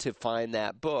wanted to find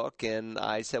that book, and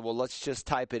I said, well, let's just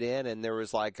type it in, and there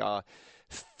was like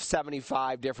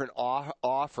 75 different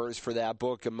offers for that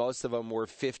book, and most of them were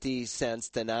 50 cents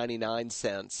to 99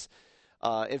 cents.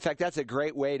 In fact, that's a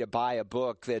great way to buy a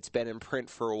book that's been in print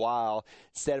for a while.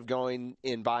 Instead of going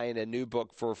and buying a new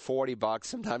book for $40,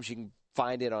 sometimes you can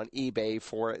find it on eBay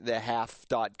for the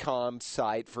half.com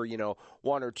site for, $1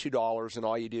 or $2, and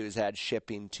all you do is add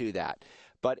shipping to that.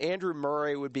 But Andrew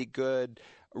Murray would be good.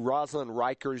 Rosalind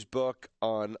Riker's book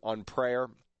on prayer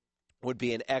would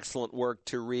be an excellent work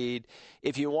to read.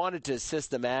 If you wanted to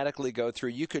systematically go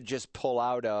through, you could just pull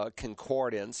out a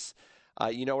concordance.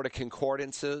 You know what a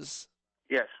concordance is?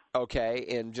 Yes. Okay,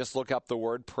 and just look up the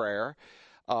word prayer.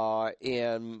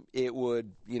 And it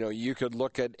would, you could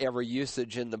look at every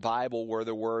usage in the Bible where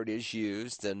the word is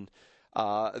used. And,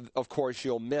 of course,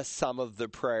 you'll miss some of the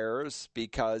prayers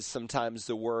because sometimes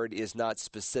the word is not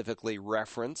specifically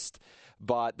referenced.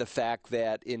 But the fact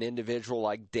that an individual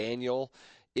like Daniel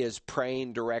is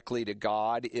praying directly to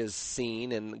God is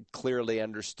seen and clearly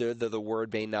understood, though the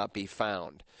word may not be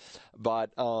found.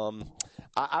 But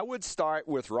I would start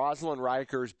with Rosalind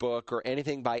Riker's book or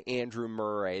anything by Andrew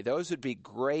Murray. Those would be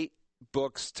great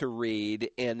books to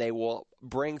read, and they will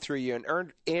bring through you.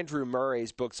 And Andrew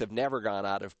Murray's books have never gone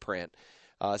out of print.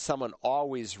 Someone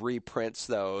always reprints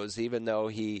those, even though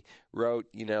he wrote,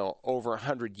 over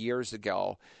 100 years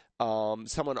ago.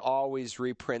 Someone always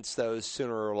reprints those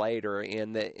sooner or later,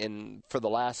 and for the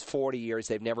last 40 years,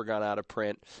 they've never gone out of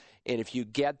print. And if you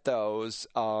get those,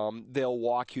 they'll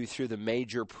walk you through the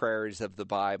major prayers of the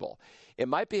Bible. It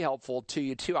might be helpful to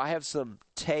you, too. I have some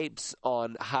tapes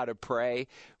on how to pray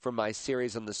from my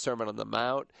series on the Sermon on the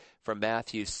Mount from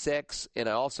Matthew 6, and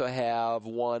I also have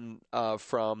one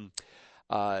from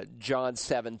John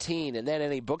 17, and then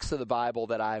any books of the Bible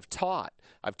that I've taught.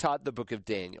 I've taught the book of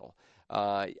Daniel.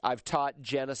 I've taught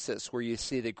Genesis, where you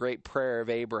see the great prayer of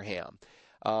Abraham.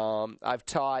 I've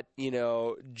taught,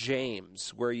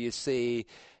 James, where you see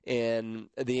in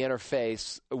the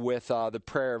interface with the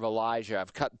prayer of Elijah.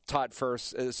 I've taught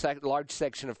a large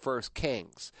section of 1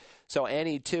 Kings. So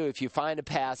if you find a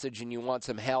passage and you want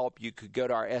some help, you could go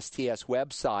to our STS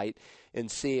website and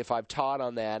see if I've taught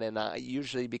on that. And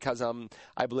usually, because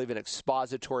I believe in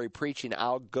expository preaching,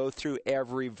 I'll go through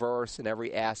every verse and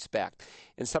every aspect.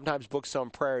 And sometimes books on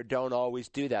prayer don't always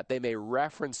do that. They may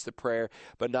reference the prayer,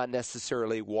 but not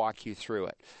necessarily walk you through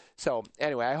it. So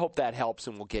anyway, I hope that helps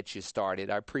and will get you started.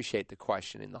 I appreciate the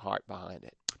question and the heart behind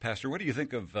it. Pastor, what do you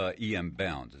think of E.M.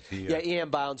 Bounds?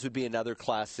 E.M. Bounds would be another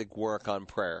classic work on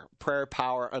prayer. Prayer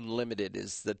Power Unlimited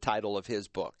is the title of his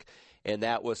book, and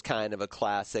that was kind of a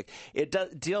classic.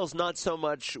 It deals not so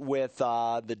much with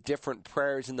the different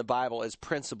prayers in the Bible as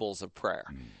principles of prayer,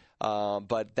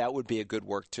 but that would be a good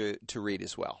work to read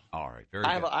as well. All right, very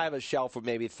good. I have a shelf of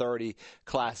maybe 30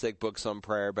 classic books on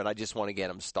prayer, but I just want to get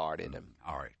them started.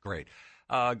 All right, great.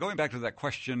 Going back to that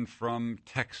question from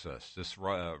Texas, this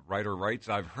writer writes,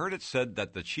 I've heard it said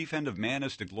that the chief end of man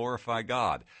is to glorify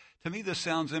God. To me, this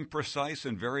sounds imprecise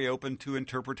and very open to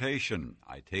interpretation.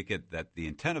 I take it that the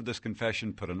intent of this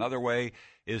confession, put another way,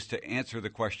 is to answer the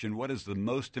question, what is the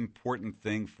most important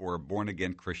thing for a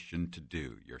born-again Christian to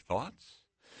do? Your thoughts?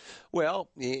 Well,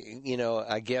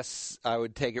 I guess I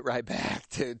would take it right back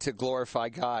to glorify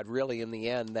God. Really, in the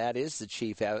end, that is the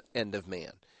chief end of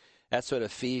man. That's what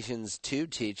Ephesians 2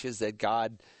 teaches, that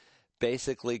God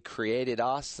basically created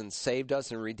us and saved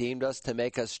us and redeemed us to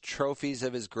make us trophies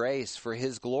of his grace for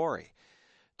his glory,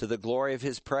 to the glory of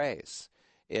his praise.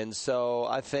 And so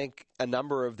I think a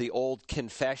number of the old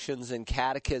confessions and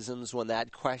catechisms, when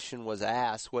that question was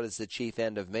asked, what is the chief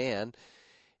end of man?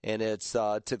 and it's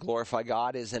to glorify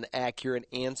God is an accurate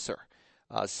answer.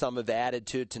 Some have added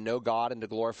to know God and to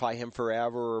glorify Him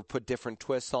forever, or put different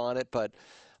twists on it. But,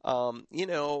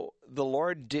 the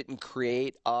Lord didn't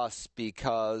create us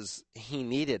because He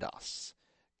needed us.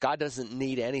 God doesn't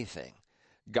need anything.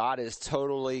 God is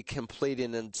totally complete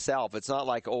in Himself. It's not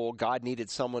like, God needed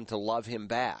someone to love Him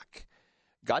back.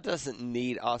 God doesn't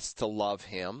need us to love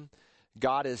Him.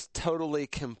 God is totally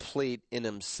complete in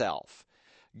Himself.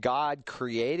 God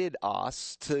created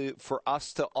us for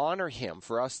us to honor Him,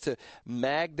 for us to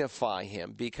magnify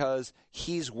Him, because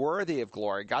He's worthy of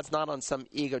glory. God's not on some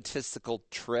egotistical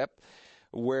trip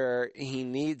where He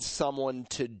needs someone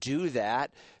to do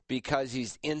that because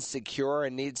He's insecure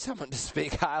and needs someone to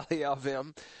speak highly of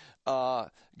Him.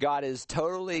 God is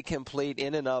totally complete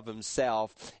in and of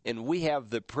Himself, and we have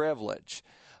the privilege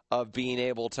of being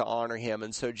able to honor Him.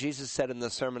 And so Jesus said in the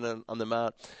Sermon on the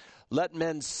Mount, "Let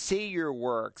men see your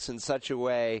works in such a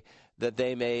way that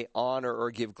they may honor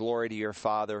or give glory to your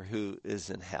Father who is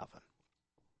in heaven."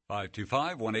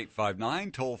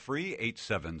 525-1859, toll-free,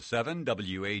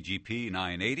 877-WAGP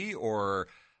 980, or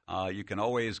you can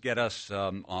always get us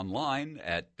online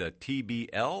at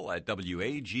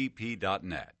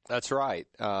tbl@wagp.net. That's right.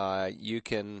 You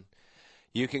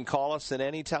can call us at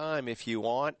any time if you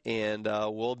want, and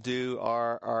we'll do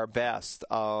our best.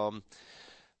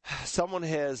 Someone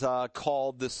has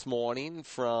called this morning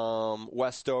from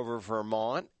Westover,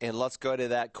 Vermont, and let's go to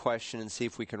that question and see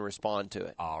if we can respond to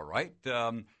it. All right.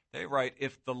 They write,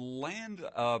 if the land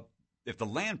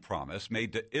promise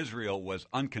made to Israel was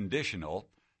unconditional,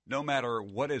 no matter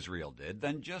what Israel did,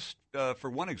 then just for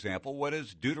one example, what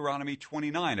is Deuteronomy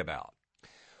 29 about?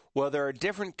 Well, there are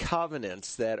different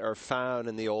covenants that are found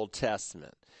in the Old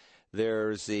Testament.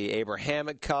 There's the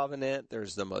Abrahamic covenant,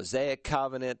 there's the Mosaic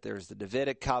covenant, there's the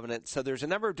Davidic covenant. So there's a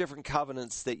number of different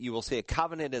covenants that you will see. A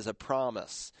covenant is a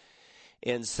promise.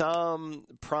 And some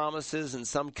promises and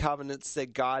some covenants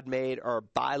that God made are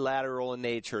bilateral in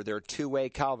nature. They're two-way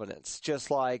covenants,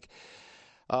 just like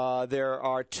there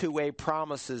are two-way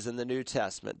promises in the New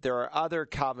Testament. There are other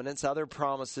covenants, other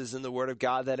promises in the Word of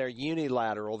God that are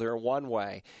unilateral. They're one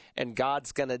way. And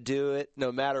God's going to do it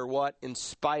no matter what, in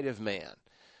spite of man.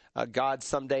 God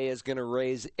someday is going to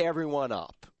raise everyone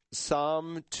up,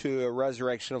 some to a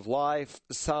resurrection of life,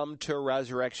 some to a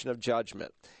resurrection of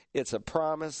judgment. It's a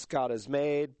promise God has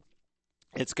made.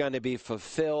 It's going to be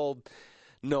fulfilled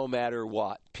no matter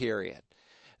what, period.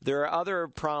 There are other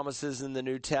promises in the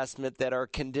New Testament that are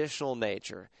conditional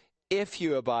nature. If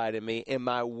you abide in me and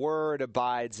my word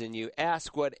abides in you,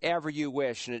 ask whatever you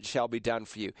wish and it shall be done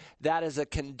for you. That is a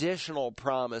conditional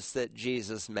promise that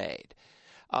Jesus made.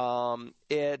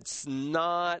 It's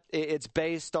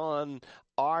based on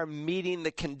our meeting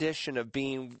the condition of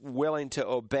being willing to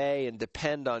obey and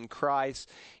depend on Christ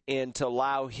and to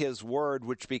allow His word,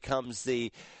 which becomes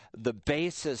the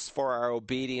basis for our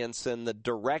obedience and the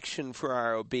direction for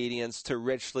our obedience, to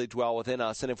richly dwell within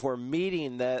us. And if we're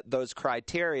meeting those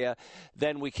criteria,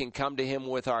 then we can come to Him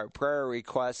with our prayer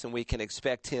requests and we can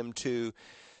expect Him to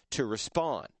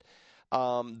respond.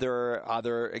 There are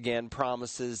other, again,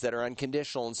 promises that are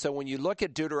unconditional. And so when you look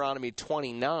at Deuteronomy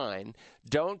 29,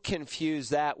 don't confuse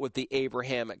that with the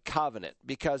Abrahamic covenant,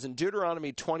 because in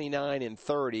Deuteronomy 29 and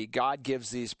 30, God gives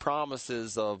these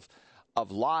promises of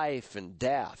life and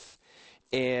death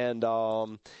and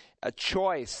a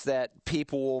choice that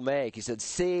people will make. He said,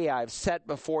 "See, I've set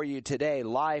before you today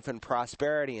life and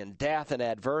prosperity and death and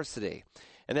adversity.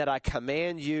 And that I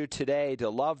command you today to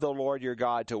love the Lord your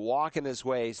God, to walk in His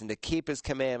ways, and to keep His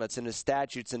commandments and His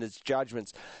statutes and His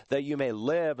judgments, that you may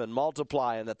live and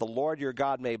multiply, and that the Lord your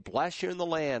God may bless you in the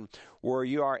land where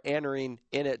you are entering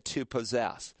in it to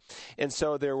possess." And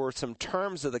so there were some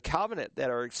terms of the covenant that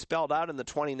are spelled out in the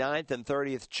 29th and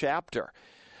 30th chapter,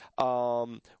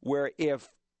 where if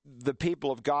the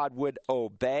people of God would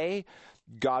obey,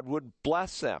 God would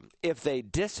bless them. If they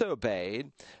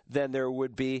disobeyed, then there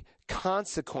would be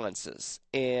consequences.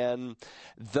 And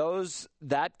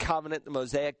that covenant, the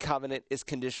Mosaic covenant, is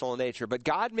conditional in nature. But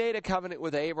God made a covenant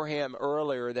with Abraham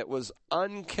earlier that was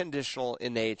unconditional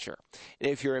in nature.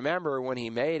 And if you remember, when He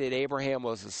made it, Abraham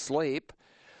was asleep.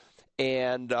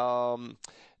 And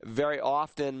very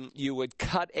often you would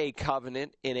cut a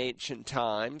covenant in ancient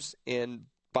times,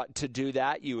 but to do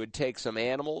that, you would take some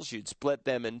animals, you'd split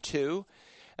them in two,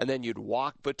 and then you'd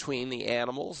walk between the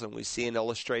animals. And we see an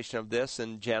illustration of this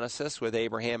in Genesis with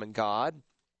Abraham and God.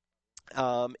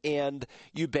 And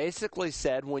you basically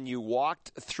said, when you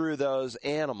walked through those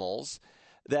animals,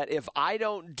 that if I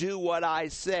don't do what I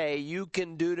say, you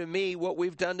can do to me what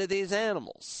we've done to these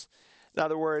animals. In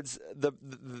other words,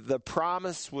 the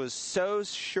promise was so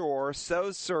sure,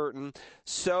 so certain,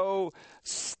 so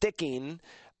sticking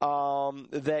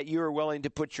that you were willing to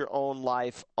put your own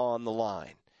life on the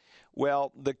line.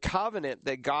 Well, the covenant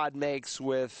that God makes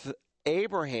with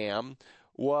Abraham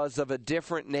was of a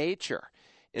different nature.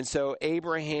 And so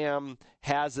Abraham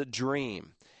has a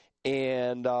dream.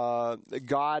 And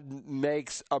God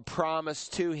makes a promise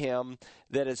to him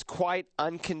that is quite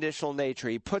unconditional nature.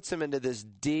 He puts him into this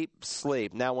deep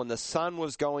sleep. Now, when the sun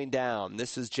was going down,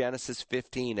 this is Genesis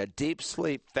 15, a deep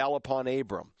sleep fell upon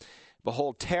Abram.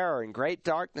 Behold, terror and great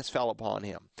darkness fell upon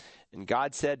him. And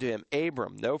God said to him,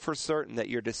 Abram, know for certain that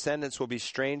your descendants will be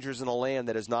strangers in a land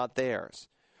that is not theirs,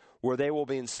 where they will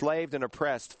be enslaved and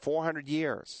oppressed 400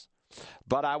 years.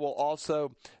 But I will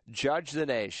also judge the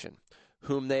nation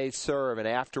whom they serve, and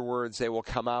afterwards they will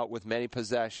come out with many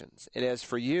possessions. And as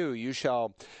for you, you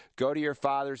shall go to your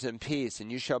fathers in peace,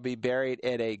 and you shall be buried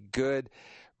at a good,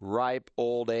 ripe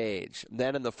old age.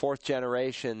 Then in the fourth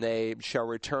generation they shall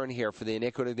return here, for the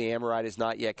iniquity of the Amorite is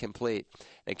not yet complete.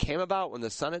 And it came about when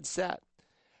the sun had set,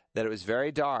 that it was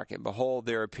very dark, and behold,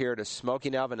 there appeared a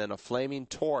smoking oven and a flaming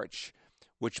torch,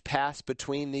 which passed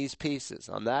between these pieces.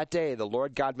 On that day, the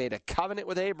Lord God made a covenant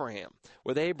with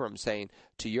Abram, saying,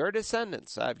 to your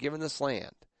descendants I have given this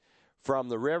land, from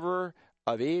the river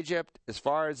of Egypt as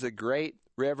far as the great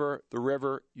river, the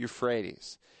river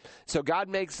Euphrates. So God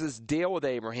makes this deal with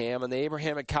Abraham, and the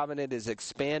Abrahamic covenant is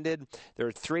expanded. There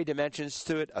are three dimensions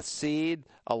to it: a seed,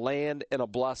 a land, and a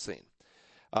blessing.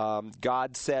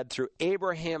 God said through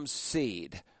Abraham's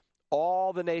seed,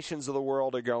 all the nations of the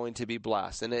world are going to be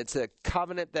blessed. And it's a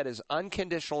covenant that is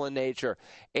unconditional in nature.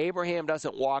 Abraham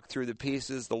doesn't walk through the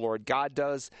pieces. The Lord God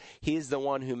does. He's the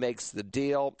one who makes the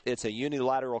deal. It's a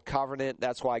unilateral covenant.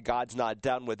 That's why God's not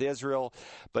done with Israel.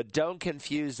 But don't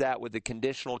confuse that with the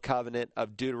conditional covenant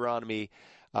of Deuteronomy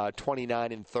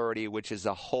 29 and 30, which is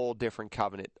a whole different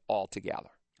covenant altogether.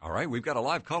 All right, we've got a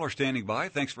live caller standing by.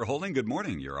 Thanks for holding. Good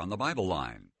morning. You're on the Bible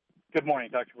line. Good morning,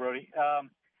 Dr. Brody.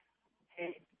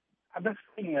 Hey, I've been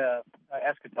studying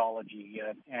eschatology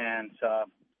and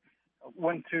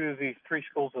went through the three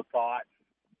schools of thought.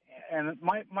 And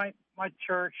my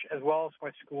church, as well as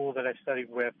my school that I studied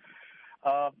with,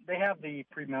 they have the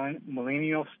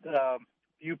premillennial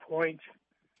viewpoint.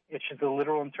 It's just a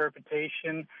literal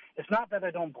interpretation. It's not that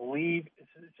I don't believe.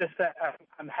 It's just that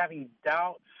I'm having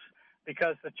doubts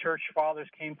because the church fathers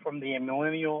came from the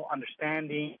millennial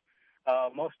understanding.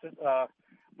 Most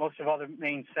of other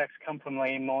main sects come from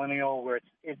the millennial, where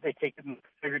they take it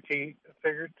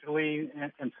figuratively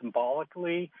and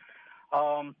symbolically.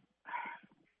 Can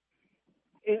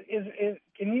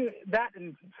you that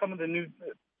and some of the new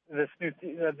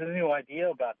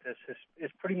idea about this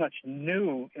is pretty much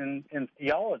new in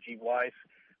theology wise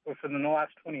within the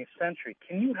last 20th century.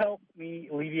 Can you help me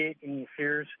alleviate any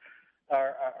fears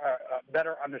or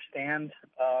better understand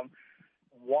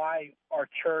why our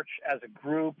church as a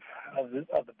group of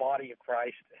the body of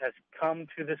Christ has come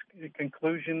to this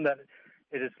conclusion that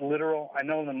it is literal? I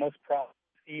know that most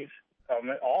prophecies,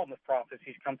 all of the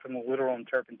prophecies come from a literal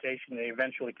interpretation. They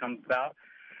eventually come about,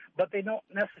 but they don't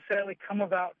necessarily come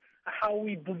about how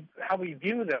we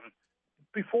view them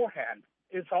beforehand.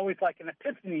 It's always like an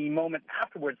epiphany moment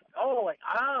afterwards. Oh,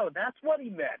 that's what he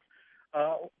meant,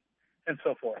 and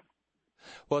so forth.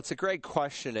 Well, it's a great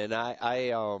question, and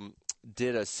I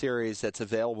did a series that's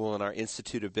available in our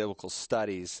Institute of Biblical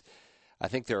Studies. I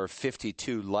think there are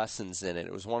 52 lessons in it.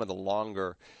 It was one of the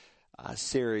longer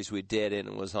series we did, and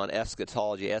it was on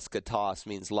eschatology. Eschatos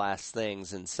means last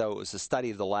things, and so it was a study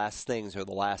of the last things or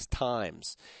the last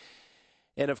times.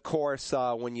 And, of course,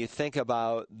 when you think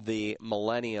about the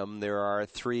millennium, there are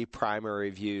three primary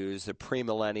views: a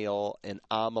premillennial, an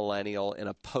amillennial, and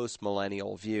a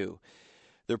postmillennial view.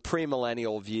 The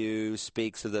premillennial view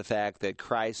speaks of the fact that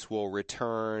Christ will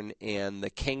return and the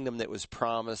kingdom that was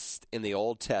promised in the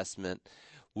Old Testament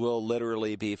will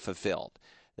literally be fulfilled.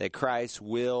 That Christ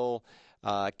will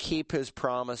keep his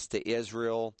promise to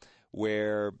Israel,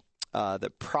 where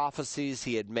the prophecies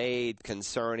he had made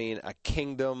concerning a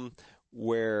kingdom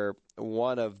where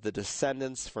one of the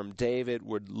descendants from David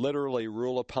would literally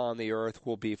rule upon the earth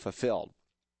will be fulfilled.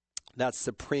 That's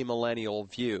the premillennial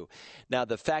view. Now,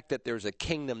 the fact that there's a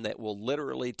kingdom that will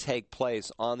literally take place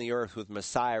on the earth with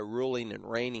Messiah ruling and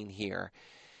reigning here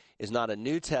is not a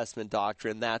New Testament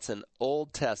doctrine. That's an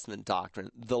Old Testament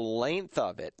doctrine. The length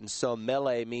of it, and so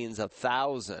mele means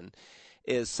 1,000,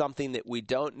 is something that we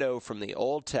don't know from the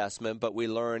Old Testament, but we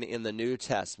learn in the New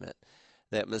Testament,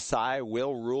 that Messiah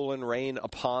will rule and reign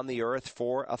upon the earth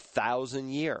for 1,000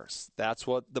 years. That's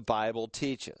what the Bible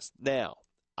teaches. Now,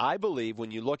 I believe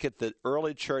when you look at the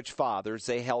early church fathers,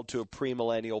 they held to a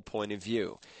premillennial point of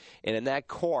view. And in that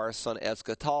course on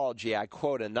eschatology, I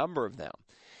quote a number of them.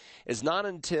 It's not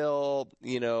until,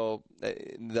 the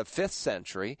 5th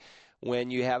century when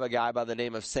you have a guy by the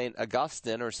name of St.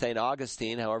 Augustine or St.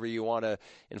 Augustine, however you want to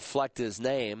inflect his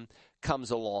name, comes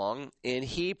along, and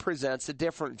he presents a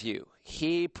different view.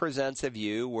 He presents a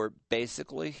view where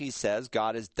basically he says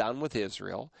God is done with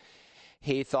Israel.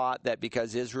 He thought that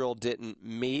because Israel didn't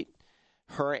meet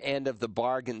her end of the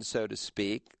bargain, so to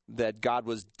speak, that God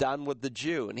was done with the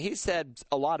Jew. And he said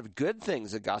a lot of good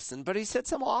things, Augustine, but he said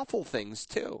some awful things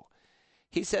too.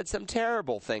 He said some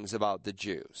terrible things about the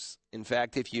Jews. In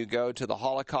fact, if you go to the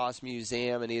Holocaust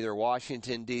Museum in either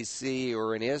Washington, D.C.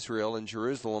 or in Israel, in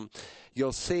Jerusalem,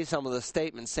 you'll see some of the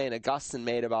statements St. Augustine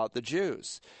made about the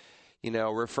Jews,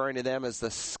 referring to them as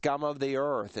the scum of the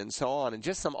earth and so on, and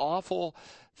just some awful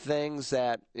things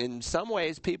that in some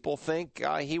ways people think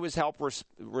he was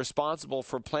responsible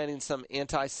for planting some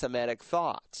anti-Semitic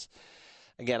thoughts.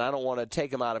 Again, I don't want to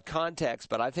take him out of context,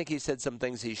 but I think he said some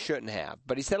things he shouldn't have.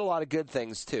 But he said a lot of good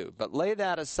things too. But lay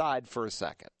that aside for a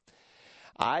second.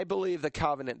 I believe the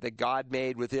covenant that God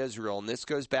made with Israel, and this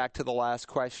goes back to the last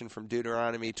question from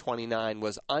Deuteronomy 29,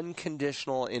 was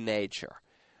unconditional in nature.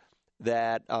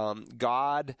 That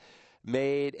God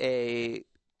made a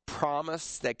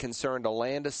promise that concerned a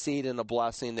land, a seed, and a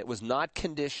blessing that was not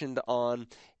conditioned on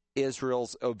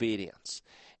Israel's obedience.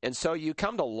 And so you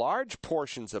come to large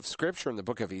portions of Scripture in the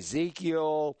book of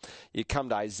Ezekiel, you come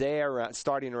to Isaiah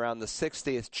starting around the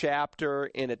 60th chapter,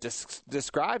 and it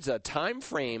describes a time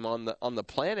frame on the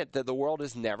planet that the world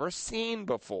has never seen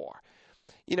before.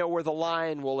 Where the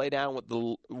lion will lay down with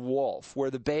the wolf,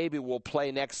 where the baby will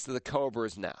play next to the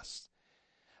cobra's nest.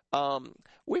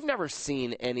 We've never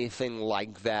seen anything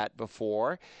like that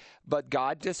before, but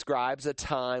God describes a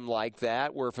time like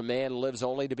that where if a man lives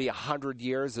only to be 100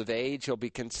 years of age, he'll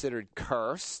be considered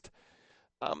cursed.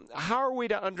 How are we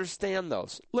to understand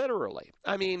those? Literally.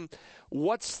 I mean,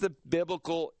 what's the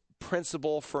biblical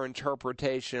principle for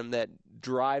interpretation that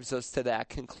drives us to that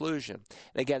conclusion?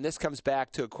 And again, this comes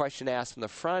back to a question asked from the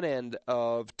front end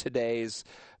of today's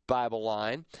Bible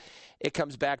line. It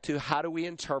comes back to how do we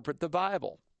interpret the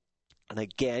Bible? And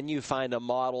again, you find a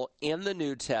model in the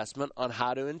New Testament on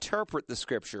how to interpret the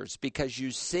Scriptures because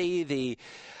you see the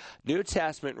New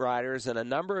Testament writers in a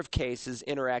number of cases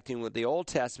interacting with the Old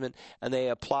Testament, and they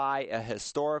apply a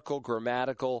historical,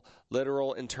 grammatical,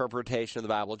 literal interpretation of the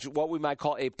Bible, what we might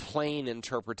call a plain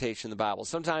interpretation of the Bible.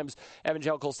 Sometimes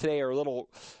evangelicals today are a little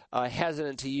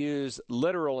hesitant to use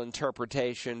literal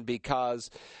interpretation because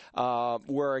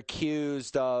we're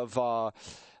accused of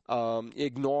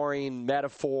ignoring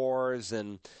metaphors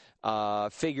and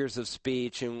figures of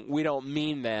speech, and we don't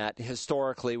mean that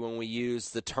historically when we use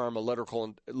the term a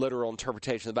literal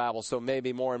interpretation of the Bible. So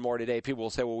maybe more and more today people will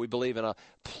say, well, we believe in a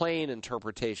plain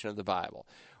interpretation of the Bible.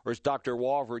 Or as Dr.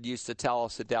 Walford used to tell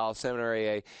us at Dallas Seminary,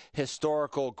 a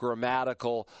historical,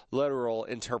 grammatical, literal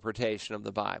interpretation of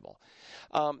the Bible.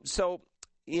 How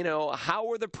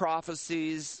were the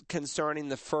prophecies concerning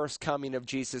the first coming of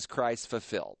Jesus Christ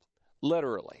fulfilled?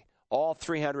 Literally, all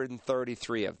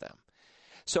 333 of them.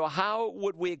 So how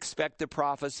would we expect the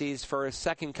prophecies for his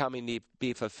second coming to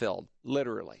be fulfilled?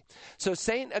 Literally. So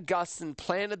St. Augustine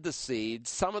planted the seed.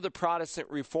 Some of the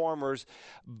Protestant reformers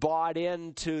bought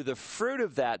into the fruit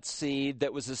of that seed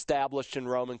that was established in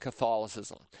Roman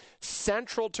Catholicism.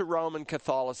 Central to Roman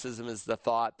Catholicism is the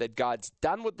thought that God's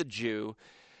done with the Jew.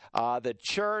 The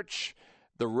church,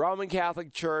 the Roman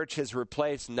Catholic Church, has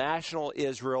replaced national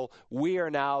Israel. We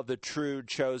are now the true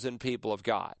chosen people of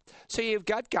God. So you've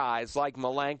got guys like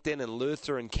Melanchthon and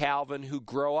Luther and Calvin who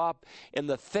grow up in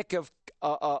the thick of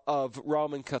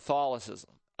Roman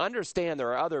Catholicism. Understand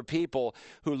there are other people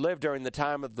who lived during the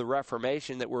time of the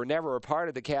Reformation that were never a part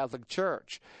of the Catholic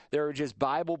Church. They were just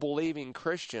Bible-believing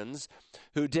Christians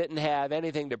who didn't have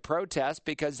anything to protest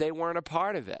because they weren't a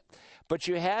part of it. But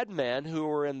you had men who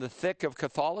were in the thick of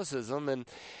Catholicism, and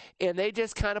they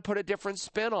just kind of put a different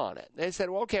spin on it. They said,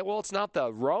 well, it's not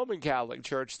the Roman Catholic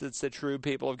Church that's the true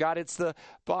people of God. It's the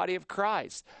body of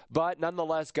Christ. But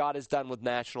nonetheless, God is done with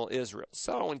national Israel.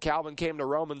 So when Calvin came to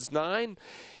Romans 9,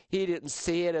 he didn't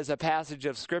see it as a passage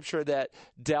of Scripture that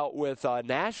dealt with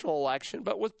national election,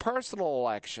 but with personal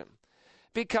election,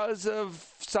 because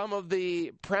of some of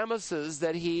the premises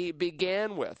that he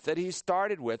began with, that he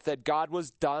started with, that God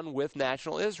was done with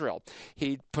national Israel.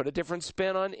 He put a different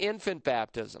spin on infant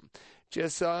baptism.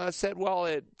 Just said, well,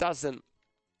 it doesn't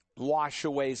wash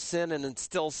away sin and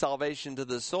instill salvation to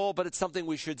the soul, but it's something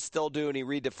we should still do, and he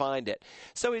redefined it.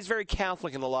 So he's very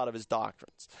Catholic in a lot of his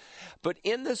doctrines. But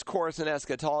in this course in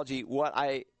eschatology, what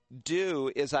I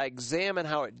do is I examine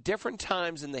how at different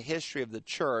times in the history of the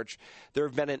church there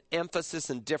have been an emphasis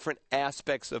in different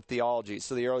aspects of theology.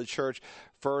 So the early church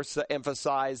first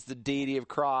emphasized the deity of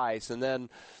Christ and then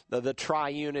the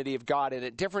triunity of God. And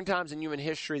at different times in human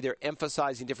history, they're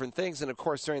emphasizing different things. And, of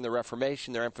course, during the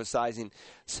Reformation, they're emphasizing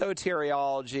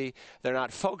soteriology. They're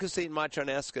not focusing much on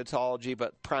eschatology,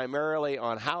 but primarily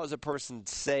on how is a person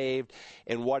saved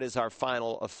and what is our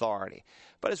final authority.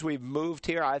 But as we've moved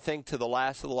here, I think to the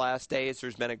last of the last days,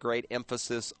 there's been a great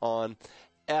emphasis on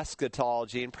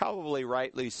eschatology, and probably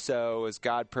rightly so, as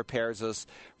God prepares us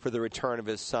for the return of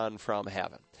his Son from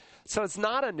heaven. So it's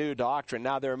not a new doctrine.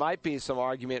 Now, there might be some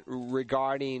argument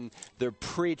regarding the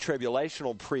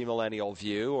pre-tribulational premillennial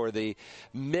view or the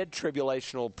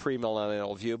mid-tribulational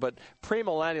premillennial view, but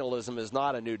premillennialism is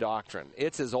not a new doctrine.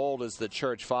 It's as old as the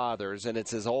church fathers, and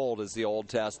it's as old as the Old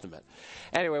Testament.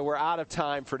 Anyway, we're out of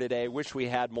time for today. Wish we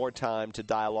had more time to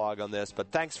dialogue on this,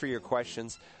 but thanks for your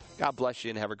questions. God bless you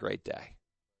and have a great day.